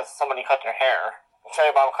crazy because somebody cut her hair. Cherry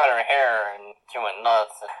Bomb cut her hair and she went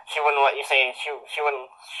nuts. She wouldn't let you say she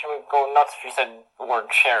would go nuts if you said the word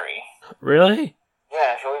cherry. Really?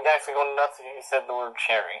 Yeah, she would actually go nuts if you said the word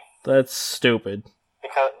cherry. That's stupid.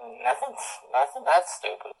 Because that's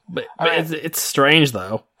stupid. But I mean, it's strange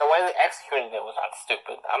though. The way they executed it was not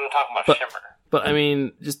stupid. I'm talking about Shimmer. But I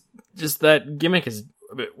mean, just that gimmick is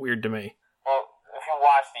a bit weird to me. Well, if you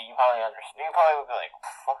watched it, you probably understand. You probably would be like,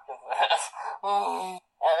 "Fuck is this?"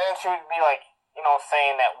 And then she would be like,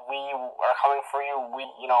 saying that we are coming for you.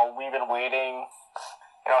 We've been waiting.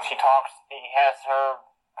 She talks. She has her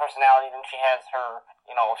personality, then she has her.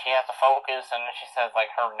 She has to focus, and then she says like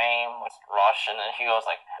her name was Rush, and then she goes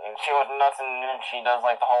like, and she was nuts, and then she does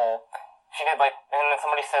like the whole. She did like, and then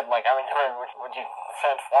somebody said like, I remember when she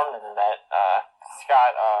transformed into that.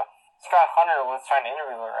 Scott Hunter was trying to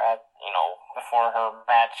interview her at, before her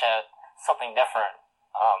match at Something Different,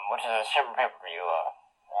 which is a Shimmer pay-per-view.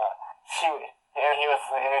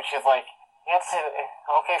 And then she's like, you have to say,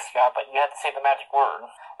 okay, Scott, but you have to say the magic word.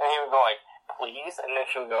 And he would go like, please, and then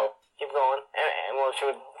she would go, keep going, and she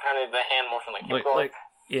would kind of the hand motion like, keep going.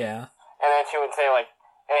 Yeah. And then she would say like,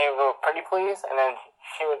 and he would go, pretty please, and then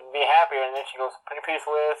she would be happier, and then she goes, pretty please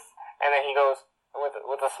with, and then he goes,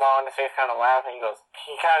 with a smile on his face, kind of laughing. He goes,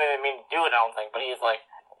 he kind of didn't mean to do it, I don't think, but he's like,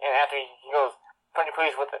 and after he goes, pretty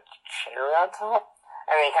please with the cherry on top,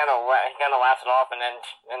 and then he kind of laughs it off, and then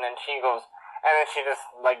she goes, and then she just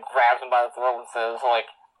like grabs him by the throat and says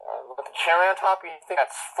like, with the cherry on top, you think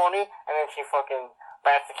that's funny? And then she fucking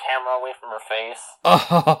bats the camera away from her face. Knocks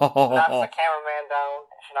the cameraman down.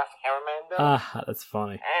 She knocks the cameraman down. That's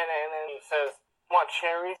funny. And then he says, want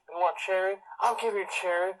cherry? You want cherry? I'll give you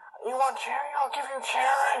cherry. You want cherry? I'll give you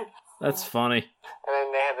cherry. That's funny. And then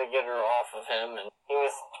they had to get her off of him, and he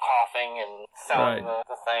was coughing and selling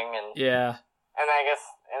the thing, and yeah. And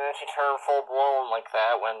then she turned full blown like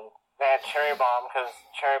that when they had Cherry Bomb, because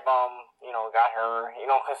Cherry Bomb, got her,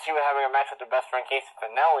 because she was having a match with her best friend Casey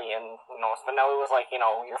Spinelli, and Spinelli was like,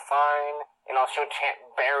 you're fine. She would chant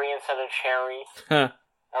Barry instead of Cherry.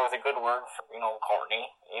 That was a good word for, Courtney.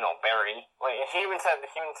 Barry. Like, she even started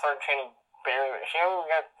chanting Barry. She even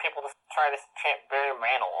got people to try to chant Barry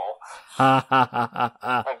Manilow.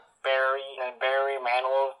 Like Barry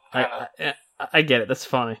Manilow. I get it. That's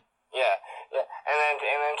funny. Yeah. And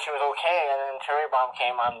then she was okay, and then Cherry Bomb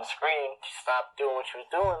came on the screen. She stopped doing what she was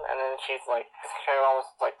doing, and then she's like, Cherry Bomb was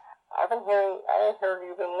like, I heard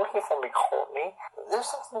you've been looking for me, Courtney. There's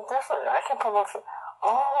something different. I can promote.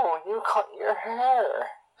 Oh, you cut your hair.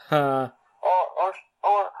 Or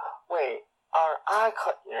wait, I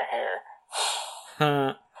cut your hair.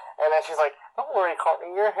 Huh. And then she's like, don't worry,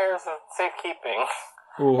 Courtney, your hair's safekeeping.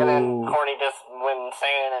 Ooh. And then Courtney just went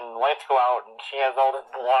insane and lights go out and she has all this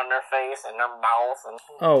blood on her face and her mouth and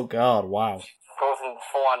Oh god, wow. goes in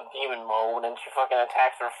full on demon mode and she fucking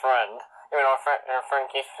attacks her friend. Even though her friend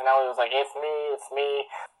Casey Finale was like, it's me.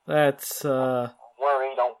 That's, don't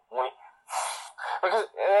worry. Because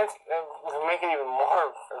to make it even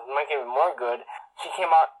more good, she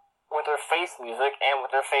came out with her face music and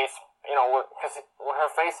with her face, because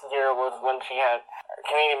her face gear was when she had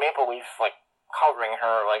Canadian Maple Leaf, like, covering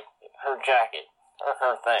her, like, her jacket, or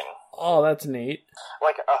her thing. Oh, that's neat.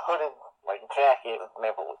 Like a hooded, like, jacket with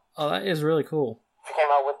Maple Leaf. Oh, that is really cool. She came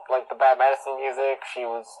out with, like, the Bad Medicine music. She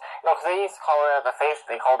was, because they used to call her at the face,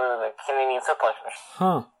 they called her the Canadian Suplex.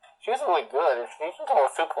 Huh. She was really good. If you can throw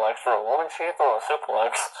a suplex for a woman, she can throw a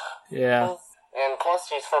suplex. Yeah. And plus,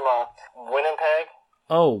 she's from Winnipeg.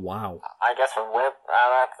 Oh, wow. I guess from but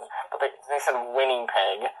they said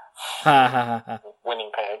Winnipeg. Ha ha ha ha.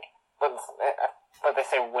 Winnipeg. But they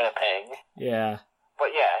say Winnipeg. Yeah.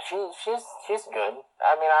 But yeah, she's good.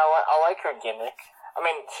 I mean, I like her gimmick. I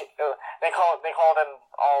mean, they call them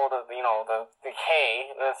all the K,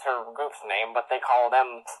 that's her group's name, but they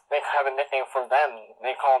have a nickname for them.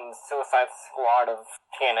 They call them Suicide Squad of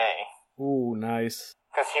TNA. Ooh, nice.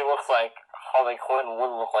 Because she looks like Harley Quinn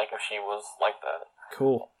would look like if she was like that.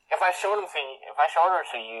 Cool. If I showed her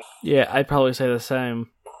to you, yeah, I'd probably say the same.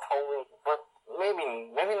 totally, but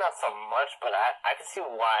maybe not so much, but I can see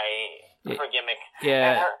why her gimmick.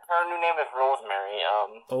 Yeah. And her new name is Rosemary.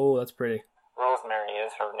 Oh, that's pretty. Rosemary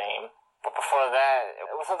is her name. But before that,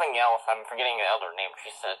 it was something else. I'm forgetting the other name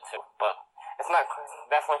she said too. But it's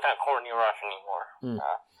definitely not Courtney Rush anymore.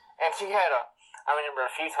 And she had I remember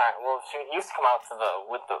a few times. Well, she used to come out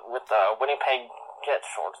with the Winnipeg Jets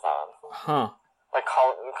shorts on. Huh. Like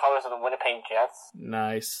colors of the Winnipeg Jets.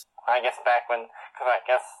 Nice. I guess back when, because I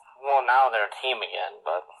guess, well, now they're a team again.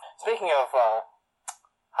 But speaking of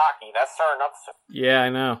hockey, that's starting up soon. Yeah,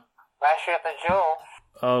 I know. Last year at the Joe.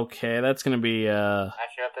 Okay, that's gonna be,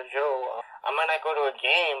 Last year at the Joe. I might not go to a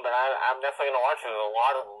game, but I'm definitely gonna watch a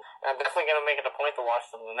lot of them. And I'm definitely gonna make it a point to watch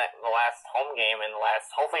the last home game and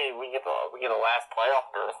hopefully we get the last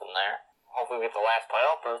playoff berth in there. Hopefully we get the last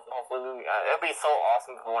playoff berth. Hopefully it'd be so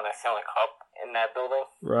awesome if we won a Stanley Cup in that building.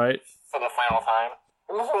 Right. For the final time.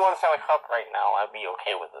 Even if we won a Stanley Cup right now, I'd be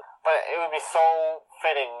okay with it. But it would be so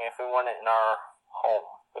fitting if we won it in our home.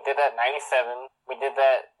 We did that in 97. We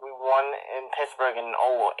won in Pittsburgh in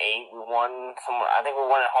 08. We won somewhere, I think we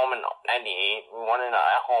won at home in 98. We won it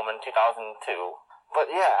at home in 2002. But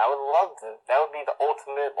yeah, I would love to. That would be the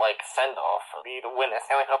ultimate, send-off for me to win a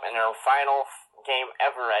Stanley Cup in our final game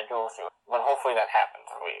ever at Joe Stadium. But hopefully that happens.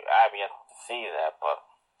 I have yet to see that, but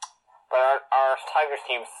our Tigers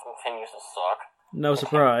team continues to suck. No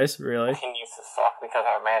surprise, really. Continues to suck because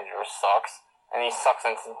our manager sucks. And he sucks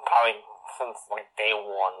since day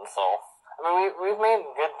one, so I mean we've made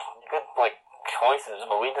good choices,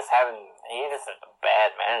 but he's just a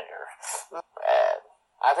bad manager. Bad.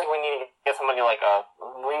 I think we need to get somebody like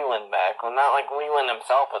Leland back. Well, not like Leland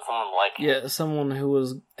himself, but someone like yeah, someone who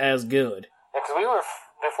was as good. Because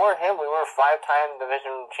before him we were 5-time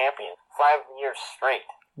division champions, 5 years straight.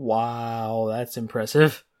 Wow, that's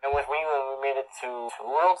impressive. And with Leland we made it to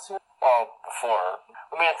World Series. Well, before.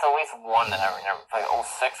 We made it to at least one that I remember. Like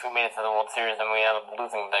 06, we made it to the World Series, and we ended up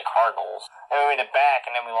losing the Cardinals. And we made it back,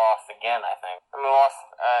 and then we lost again, I think. And we lost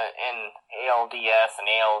in ALDS and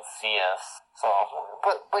ALCS. So,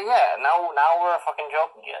 but yeah, now we're a fucking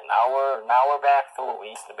joke again. Now we're back to what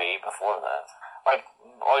we used to be before that. Like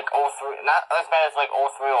 03, not as bad as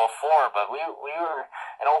 03, 04, but we were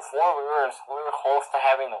in 04. We were close to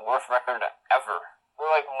having the worst record ever. We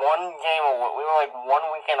were one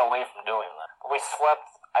weekend away from doing that. We swept,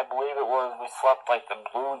 I believe we swept the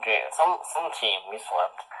Blue Jays, some team we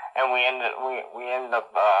swept, and we ended up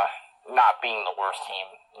not being the worst team,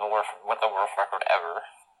 with the worst record ever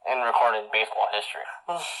in recorded baseball history.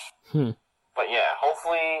 But yeah,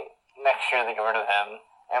 hopefully next year they get rid of him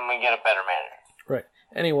and we get a better manager. Right.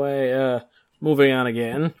 Anyway, moving on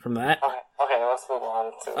again from that. Okay, let's move on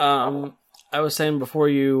to. I was saying before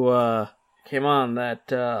you came on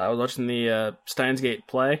that I was watching the Steins Gate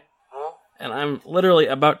play, and I'm literally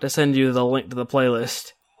about to send you the link to the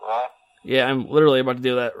playlist. What? Yeah, I'm literally about to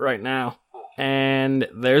do that right now. And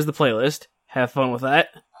there's the playlist. Have fun with that.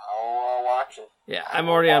 I'll watch it. Yeah, I'm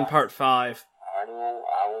already on part 5. I will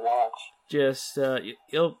watch. Just,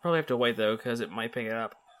 you'll probably have to wait, though, because it might pick it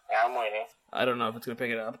up. Yeah, I'm waiting. I don't know if it's going to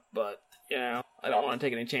pick it up, but, I don't want to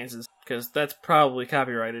take any chances, because that's probably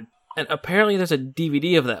copyrighted. And apparently there's a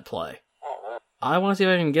DVD of that play. I want to see if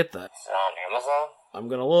I can get that. Is it on Amazon? I'm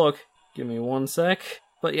gonna look. Give me 1 sec.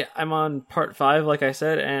 But yeah, I'm on part 5, like I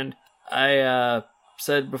said, and I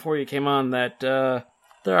said before you came on that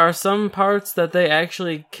there are some parts that they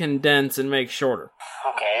actually condense and make shorter.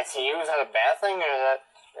 Okay, to you, is that a bad thing, or is that...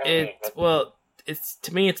 really good? Well, it's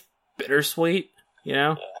to me, it's bittersweet, you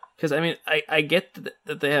know? Because, I mean, I get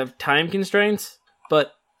that they have time constraints,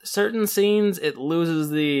 but certain scenes, it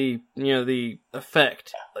loses the, you know, the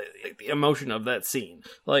effect, like the emotion of that scene.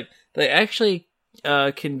 Like, they actually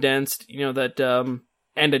condensed, you know, that,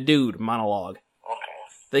 and a dude monologue. Okay.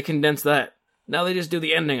 They condensed that. Now they just do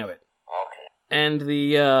the ending of it. Okay. And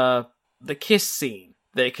the kiss scene,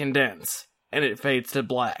 they condense, and it fades to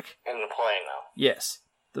black. In the play now. Yes.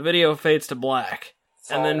 The video fades to black,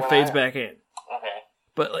 So and then when fades back in. Okay.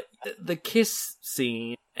 But, like, the kiss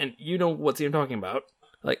scene, and you know what scene I'm talking about,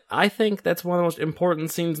 like, I think that's one of the most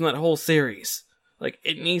important scenes in that whole series. Like,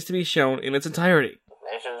 it needs to be shown in its entirety.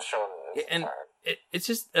 They should have shown it. And it's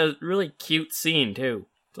just a really cute scene, too.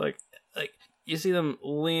 It's like, you see them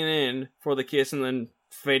lean in for the kiss and then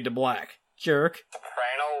fade to black. Jerk.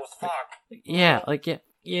 Sopranos, fuck. Yeah, like, yeah,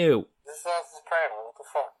 you. This is not Sopranos, what the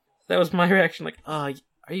fuck? That was my reaction, like, are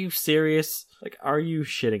you serious? Like, are you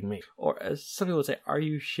shitting me? Or, as some people would say, are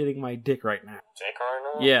you shitting my dick right now? Jake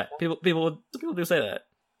right now? Yeah, people do say that.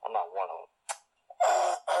 I'm not one of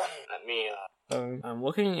them. Let me, I'm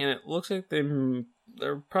looking, and it looks like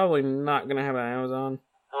they're probably not gonna have it on Amazon.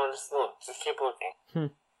 no, just look. Just keep looking.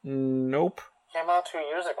 Nope. Came out 2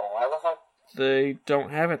 years ago. Why the fuck? They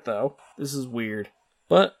don't have it, though. This is weird.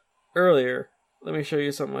 But, earlier, let me show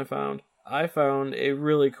you something I found. I found a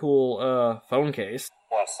really cool, phone case.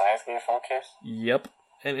 What, science game phone case? Yep.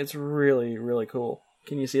 And it's really, really cool.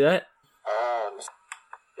 Can you see that?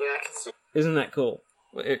 Yeah, I can see. Isn't that cool?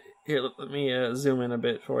 Here, let me zoom in a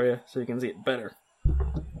bit for you so you can see it better.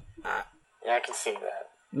 Yeah, I can see that.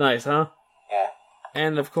 Nice, huh? Yeah.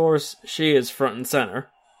 And, of course, she is front and center,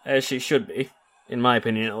 as she should be, in my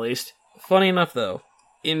opinion at least. Funny enough, though,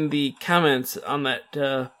 in the comments on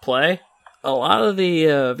that play, a lot of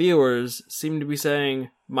the viewers seem to be saying,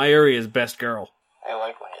 Mayuri is best girl. They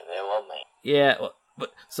like me. They love me. Yeah, well,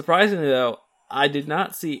 but surprisingly, though, I did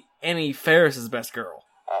not see any Ferris as best girl.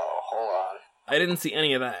 Oh, hold on. I didn't see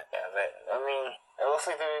any of that. Yeah, I mean, it looks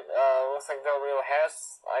like Del Rio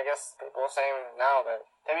has, I guess people are saying now that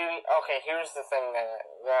WB, okay, here's the thing that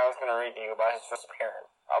I was going to read to you about his first appearance.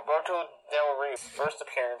 Alberto Del Rio's first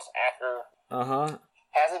appearance after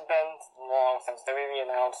hasn't been long since WB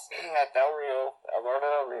announced that Alberto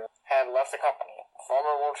Del Rio, had left the company.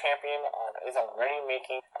 Former world champion is already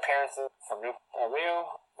making appearances for New Del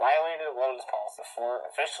Rio. Violated wellness policy before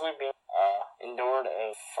officially being endured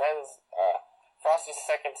a Frosty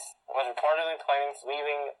Seconds was reportedly planning to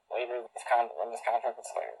leaving later when this contract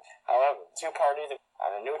expired. However, the two parties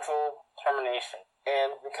on a neutral termination,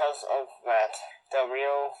 and because of that, Del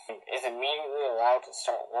Rio is immediately allowed to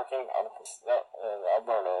start working on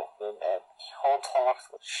Alberto and hold talks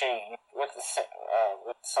with Shane with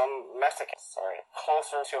some Mexicans,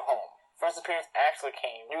 closer to home. First appearance actually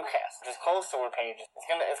came Newcastle, which is close to where Paige is.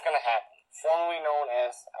 It's gonna happen. Formerly known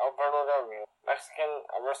as Alberto Del Rio, Mexican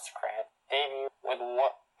aristocrat, debut with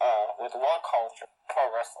What Culture Pro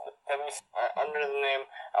Wrestling, under the name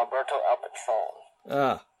Alberto El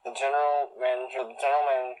Patron. The general manager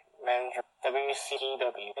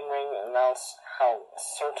WCW in-ring announced how a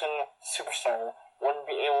certain superstar wouldn't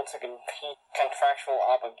be able to compete contractual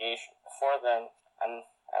obligation. Before then,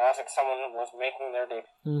 announcing someone was making their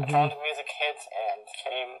debut. Patron's music hits and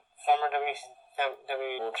became former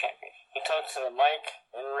WWE World Champion. He took to the mic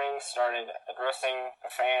in-ring, started addressing the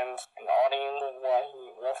fans and the audience why he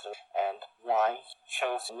left it and why he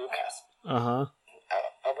chose Newcastle.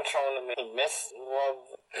 El Patron missed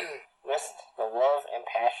the love and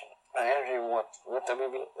passion. An interview with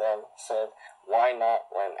WWE then said why not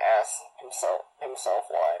when asked himself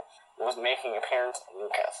why he was making an appearance at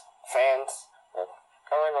Newcastle. Fans were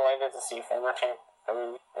currently delighted to see former champ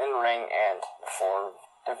in ring, and before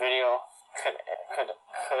the video could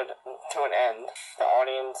to an end, the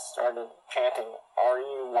audience started chanting, "Are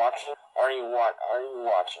you watching? Are you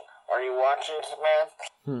watching? Are you watching,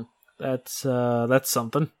 man?" That's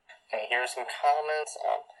something. Okay, here's some comments.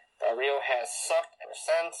 Del Rio has sucked ever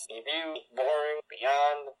since debut. Boring.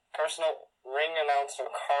 Beyond. Personal ring announcer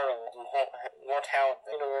Carlo. More talent.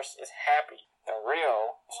 The universe is happy. Del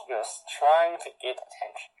Rio is just trying to get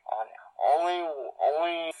attention.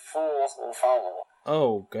 Only fools will follow.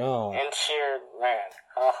 Oh God. And cheered, man.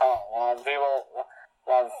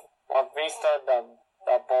 La vista del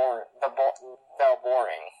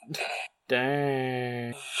boring.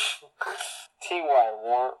 Dang. T.Y.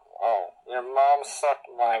 Your mom sucked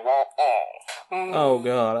my ball. Oh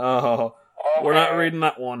God. Oh, Okay. we're not reading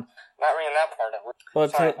that one. Not reading that part of it.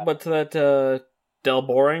 But to that Del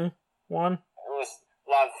Boring one. It was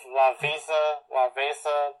La Visa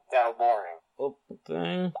Del Boring.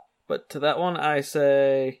 Thing. But to that one, I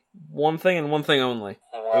say one thing and one thing only.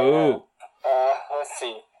 Well, let's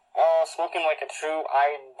see. Spoken like a true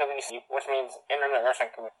IWC, which means Internet Wrestling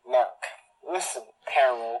Community. Mark. Listen,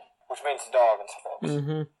 Parallel, which means dog and stuff, folks.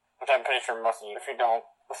 Mm-hmm. Which I'm pretty sure most of you. If you don't,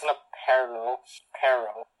 listen up, Parallel,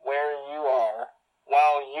 where you are,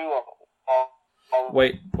 while you are.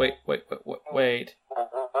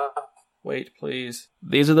 Wait, please.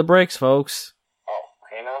 These are the breaks, folks. Oh,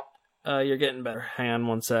 okay now? You're getting better. Hang on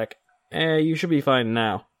one sec. You should be fine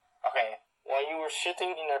now. Okay, while you were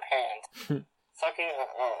shitting in your pants, sucking,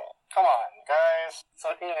 come on, guys,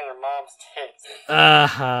 sucking in your mom's tits.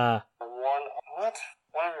 Aha. What?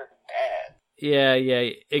 One of your dad. Yeah,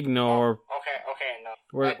 ignore. Okay, no.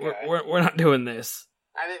 We're not doing this.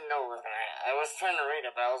 I didn't know it was gonna happen. I was trying to read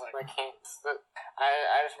it, but I was like, I can't.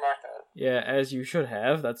 I just marked it. Yeah, as you should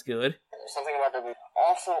have. That's good. There's something about WWE.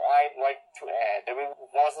 Also, I'd like to add, WWE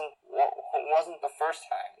wasn't the first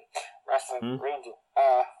time wrestling rodeo.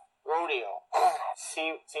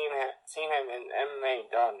 Seen him in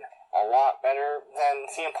MMA done a lot better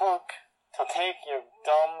than CM Punk. So take your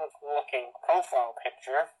dumb-looking profile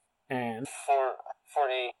picture and for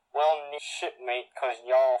a well-knit shipmate, cause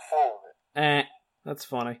y'all full of it. That's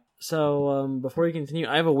funny. So, before you continue,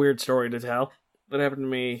 I have a weird story to tell that happened to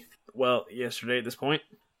me, well, yesterday at this point.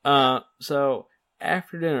 So,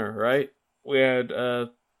 after dinner, right, we had,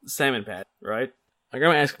 salmon patty, right? My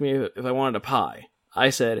grandma asked me if I wanted a pie.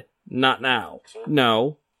 I said, not now.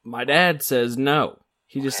 No. My dad says no.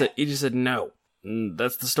 He just said no. And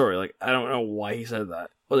that's the story. Like, I don't know why he said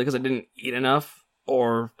that. Was it because I didn't eat enough?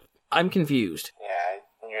 Or, I'm confused. Yeah,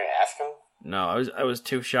 you gonna ask him? No, I was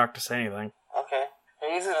too shocked to say anything. Okay. He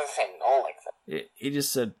usually doesn't say no like that. He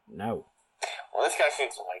just said no. Well, this guy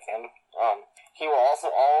seems to like him. He will also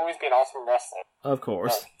always be an awesome wrestler. Of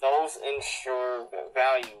course. Those ensure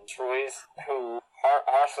value choice who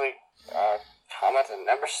harshly comment and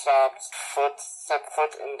never set foot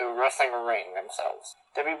in the wrestling ring themselves.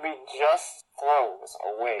 WB just throws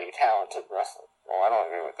away talented wrestling. Well, I don't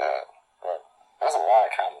agree with that, but there's a lot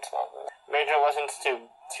of comments about this. Major legends to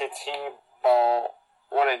T-Ball.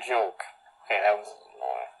 What a joke. Okay, that was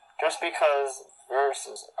annoying. Just because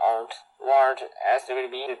verses aren't large as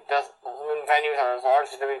WWE when venues are as large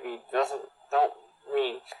as WWE don't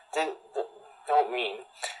mean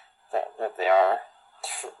that they are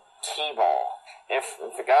T-ball. If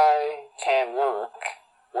the guy can work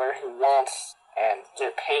where he wants and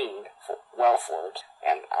get paid well for it,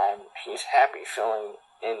 and he's happy filling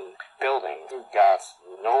in buildings, you've got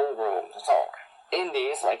no room to talk.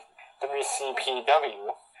 Indies like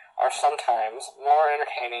WCPW are sometimes more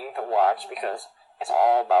entertaining to watch because it's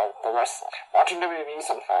all about the wrestling. Watching WWE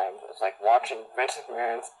sometimes is like watching Vince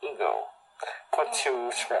McMahon's ego put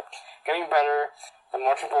to script. Getting better the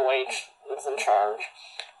more Triple H is in charge,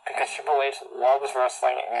 because Triple H loves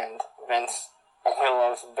wrestling and Vince only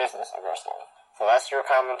loves the business of wrestling. So that's your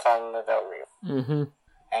comment on the WWE. Mm-hmm.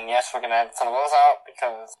 And yes, we're gonna edit some of those out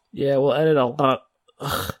because... Yeah, we'll edit a lot.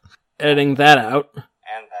 Editing that out.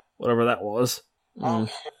 And that. Whatever that was. Whoa,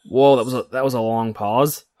 that was a long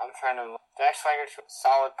pause. I'm trying to... Jack Swagger took a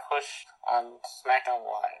solid push on SmackDown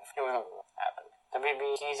Live. It was what happened.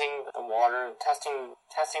 WB teasing the water, testing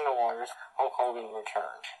the waters. Hulk Hogan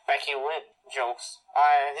returned. Becky Lynch jokes.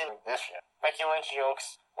 I didn't like this shit. Becky Lynch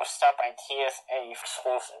jokes was stopped by TSA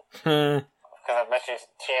exclusive. Because I bet she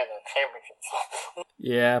had a championship.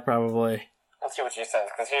 Yeah, probably. Let's see what she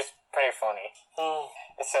says, because she's pretty funny.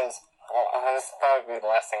 It says, this is probably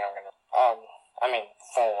the last thing I'm gonna...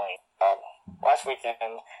 full length. Last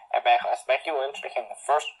weekend at Backlash, Becky Lynch became the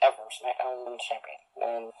first ever SmackDown Women's Champion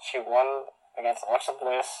when she won against Alexa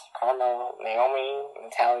Bliss, Carmella, Naomi,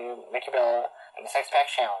 Natalya, Nikki Bella, in the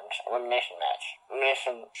Six-Pack Challenge Elimination Match.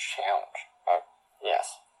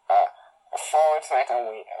 Yes. Following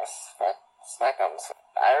SmackDown,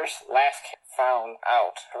 Irish Last Kick found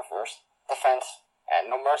out her first defense at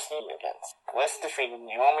No Mercy against Bliss defeated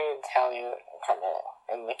Naomi, Natalya, and Carmella,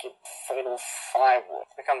 and Nikki Fatal 5-wood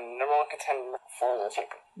to become the number one contender for the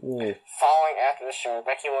champion. Following after the show,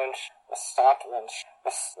 Becky Lynch was shocked when he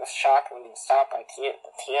stopped by the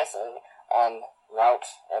TSA en route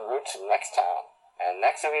to the next town. And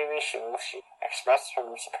next WWE show, she expressed her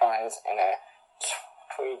surprise in a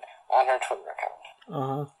tweet on her Twitter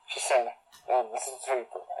account. She said, this is very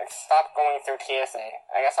cool. I stopped going through TSA.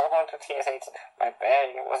 I guess I'm going through TSA today. My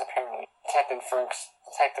bag was apparently Captain Frank's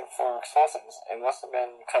detective for explosives. It must have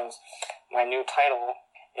been because my new title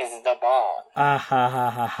is The Bomb. Ah ha ha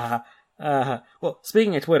ha ha. Well,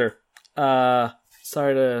 speaking of Twitter,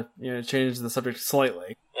 sorry to change the subject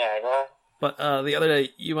slightly. Yeah, go ahead. But the other day,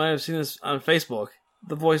 you might have seen this on Facebook.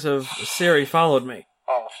 The voice of Siri followed me.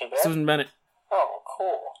 Oh, she did? Susan Bennett. Oh,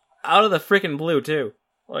 cool. Out of the freaking blue, too.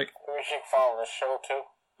 Like, Maybe she can follow this show, too.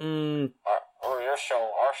 Or your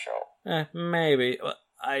show, our show. Maybe. Well,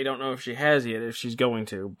 I don't know if she has yet, if she's going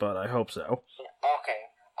to, but I hope so. Okay.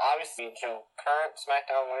 Obviously, Joe, current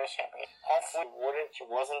SmackDown Women's Champion. Hopefully, she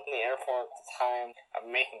wasn't in the airport at the time of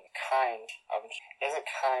making the kind of... Isn't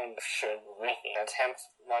kind of should making an attempt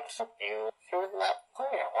much of you. She was not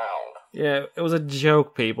playing around. Yeah, it was a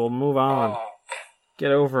joke, people. Move on. Oh. Get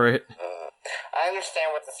over it. I understand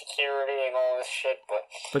with the security and all this shit,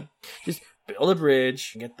 but just build a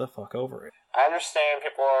bridge and get the fuck over it. I understand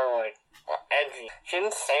people are, like, edgy. She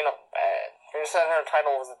didn't say nothing bad. She just said her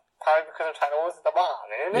title was... Probably because her title was The Bomb,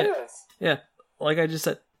 and it is. Yeah, like I just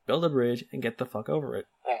said, build a bridge and get the fuck over it.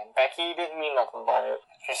 Yeah, Becky didn't mean nothing by it.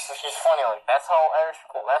 She's funny, like, that's how Irish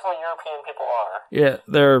people, that's how European people are. Yeah,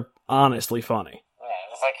 they're honestly funny.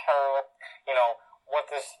 Yeah, it's like her, what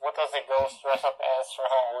does the ghost dress up as for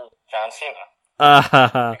Halloween? John Cena.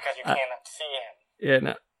 Because you cannot see him. Yeah,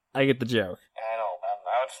 no, I get the joke. I know,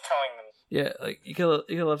 I was just telling them. Yeah, like, you could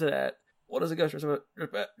left it at, what does the ghost dress up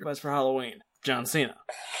as for Halloween? John Cena.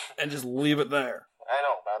 And just leave it there. I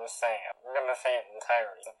know, but I'm just saying. We're gonna say it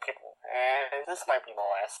entirely to people. And this might be the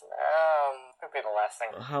last. Could be the last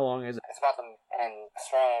thing. How long is it? It's about them and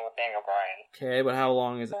Strong with Daniel Bryan. Okay, but how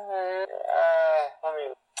long is it? Let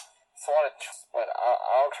me. It's a lot of, but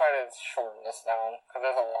I'll try to shorten this down because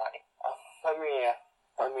there's a lot. Let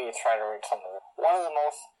me try to read some of it. One of the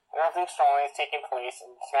most interesting stories taking place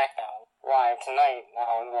in SmackDown Live tonight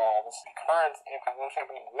now involves current Intercontinental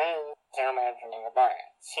Champion The Miz, General Manager Daniel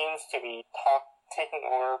Bryan. Seems to be taking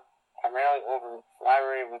over primarily over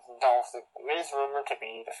rivalry with Dolph Ziggler. The Miz rumored to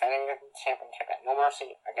be defending the championship at No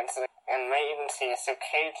Mercy against the, and may even see a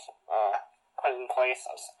cage put in place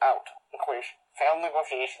out equation. Failed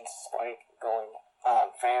negotiations despite going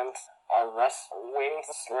on. Fans are waiting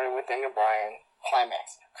to story with Daniel Bryan.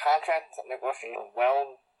 Climax. Contract negotiations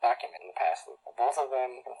well documented in the past week. Both of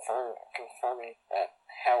them confirming that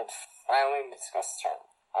held finally discussed terms.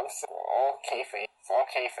 Obviously, it's all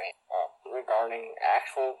kayfabe regarding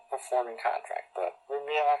actual performing contract, but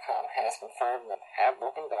Review.com has confirmed that have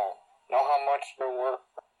broken down, know how much your work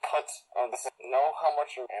puts know how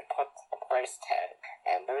much you and put a price tag,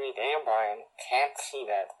 and Daniel Bryan can't see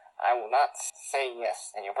that. I will not say yes.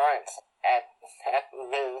 Daniel Bryan at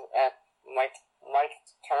Mike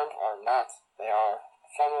terms are not. They are.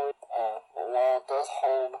 Formally, the law does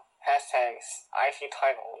hold hashtags IC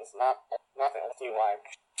title is not the SDY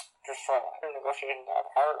storyline. Negotiations are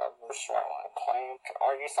part of the storyline. Claim can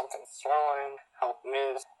argue something. Storyline helped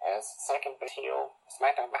Miz as second best heel.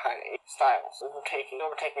 SmackDown behind Styles.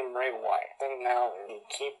 Overtaking Bray Wyatt. Thing now is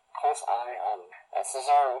keep close eye on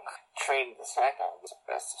Cesaro traded the SmackDown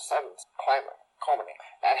best of sevens comedy.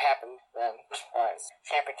 That happened then. Surprise.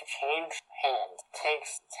 Champion to change hands.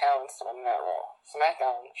 Takes talents to win that Raw.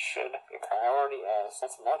 SmackDown should be a priority as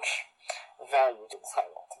much value to the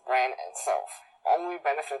title, to brand and self. Only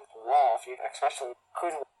benefit the Raw if you, especially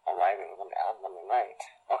could arriving on Monday night.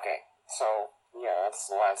 Okay, so yeah, that's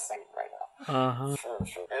the last thing right now. Sure.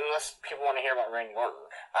 Unless people want to hear about Randy Orton.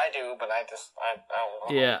 I do, but I don't know.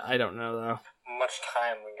 Yeah, I don't know though. Much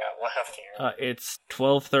time we got left here. It's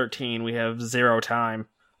 12:13. We have 0 time.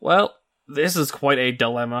 Well, this is quite a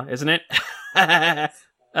dilemma, isn't it?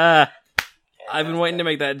 I've been waiting to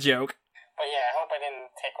make that joke. But yeah, I hope I didn't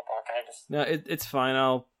take up all. No, it's fine.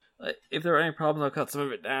 I'll if there are any problems, I'll cut some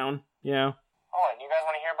of it down. Yeah. Oh, and you guys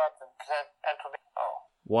want to hear about the potential? Oh.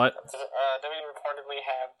 What? WWE reportedly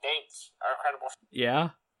have dates. Are credible?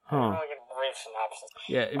 Yeah. Huh. I'm really get a brief synopsis.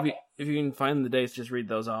 Yeah. If you can find the dates, just read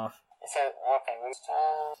those off. It says, okay, I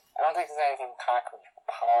don't think there's anything concrete.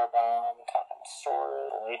 Powerbomb, talking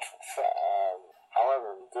stores,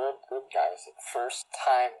 however, good guys. First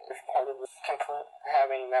time reportedly can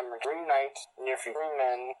have any memory. Reunite near 3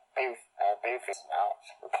 men, babyface now.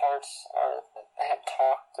 Reports are that they had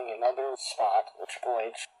talked in another spot with Triple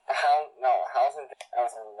H. House and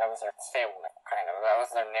that was their stable name, kind of. That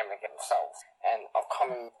was their name to get themselves. And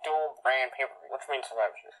upcoming dual brand pay-per-view, which means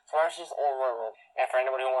Survivor Series. Survivor Series Old Railroad. And for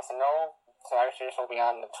anybody who wants to know, Survivor Series will be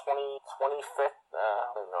on the 25th.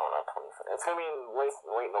 No, not 25th. It's going to be in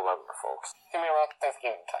late November, folks. It's going to be around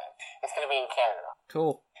Thanksgiving time. It's going to be in Canada.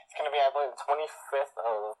 Cool. It's going to be, I believe, the 26th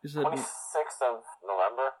of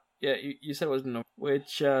November. Yeah, you said it was no,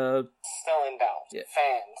 which, Still in doubt. Yeah.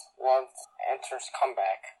 Fans want Enter's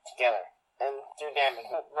comeback together. And through damage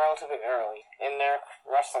relatively early in their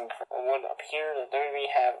wrestling career, it would appear that WWE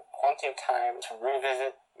have plenty of time to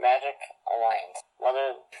revisit Magic Alliance,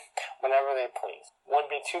 whenever they please. Would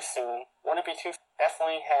it be too soon?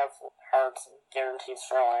 Definitely have Hart's guaranteed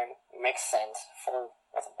storyline makes sense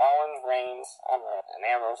with Rollins, Reigns on Raw, and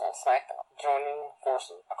Ambrose on SmackDown, joining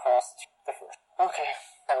forces across the first. Okay,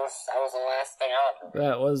 that was the last thing I remember.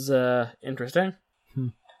 that was, interesting.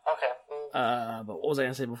 Okay. But what was I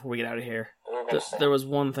gonna say before we get out of here? What were we gonna say? There was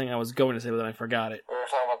one thing I was going to say, but then I forgot it. We were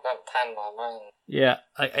talking about that 10 line. Yeah,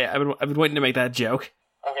 I've been waiting to make that joke.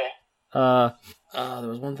 Okay. There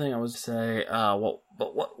was one thing I was to say.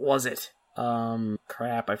 What was it?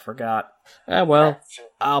 Crap, I forgot. Well,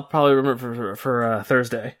 I'll probably remember for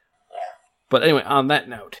Thursday. Yeah. But anyway, on that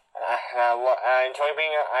note.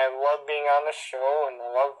 I love being on the show, and I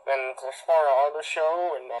love the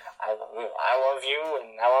show, and I love you,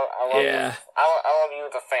 and I love Yeah. I love you,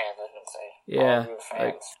 the fans, I should say. I Yeah, love you, the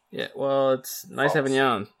fans. Yeah, well, it's nice having you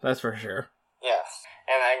on, that's for sure. Yes.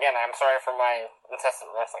 And again, I'm sorry for my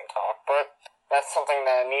incessant wrestling talk, but that's something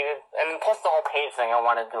that I needed. And plus the whole page thing I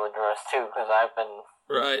wanted to address too, because I've been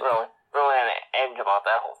Right. really on edge about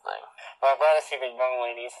that whole thing. But I'm glad to see the young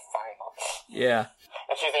lady's final. Yeah.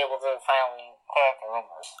 And she's able to finally clear up the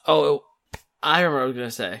rumors. Oh, I remember what I was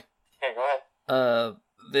gonna say. Okay, go ahead.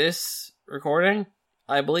 This recording,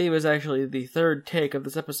 I believe, is actually the third take of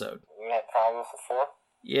this episode. You had problems before?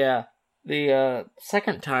 Yeah. The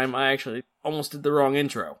second time, I actually almost did the wrong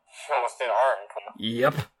intro. You almost did our intro.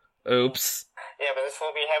 Yep. Oops. Yeah, but this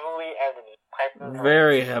will be heavily edited. Piper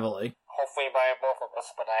Very heavily. Hopefully by both of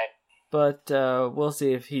us, but But we'll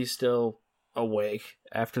see if he's still awake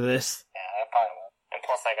after this. I probably won't. And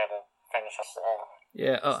plus I gotta finish us.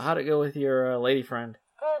 Yeah. Oh, how'd it go with your lady friend?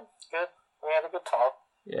 Good. We had a good talk.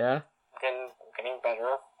 Yeah. Getting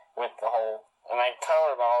better with the whole. And I tell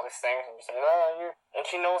her about all these things, and she says, and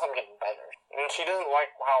she knows I'm getting better. And she doesn't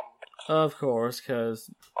like how. Of course, because.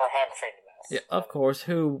 Or have treated us. Yeah, of course.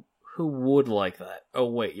 Who would like that? Oh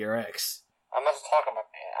wait, your ex. I'm not just talking about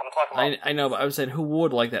that. I'm talking about. I know, but I was saying who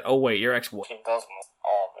would like that? Oh wait, your ex would. She does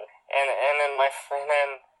all of it. And then then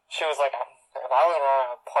she was like, if I was around,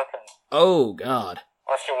 I'd punch her. Oh God.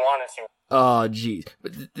 Or she wanted to. Oh jeez.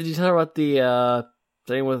 But did you tell her about the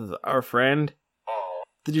thing with our friend? Oh.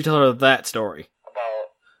 Did you tell her that story?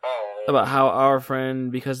 Yeah. About how our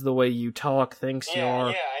friend, because of the way you talk, thinks you're...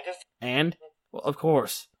 Yeah, I just... And? Well, of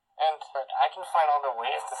course. And I can find other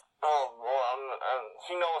ways to...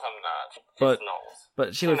 she knows I'm not. She just knows.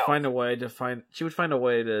 But she would find a way to She would find a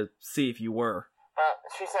way to see if you were.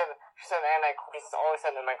 She said, and she always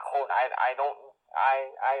said in my quote, I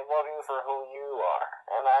love you for who you are,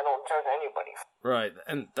 and I don't judge anybody. Right,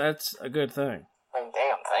 and that's a good thing. Like,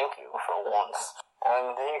 damn, thank you for once.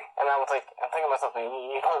 And I was like, I'm thinking to myself,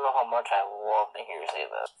 you don't know how much I love to hear you say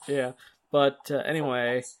that. Yeah, but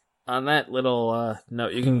anyway, on that little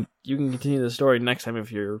note, you can continue the story next time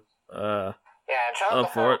if you're yeah, and shout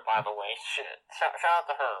out to her, by the way. Shit, shout out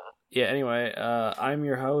to her. Yeah, anyway, I'm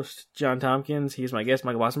your host, John Tompkins. He's my guest,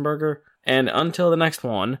 Michael Bossenberger. And until the next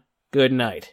one, good night.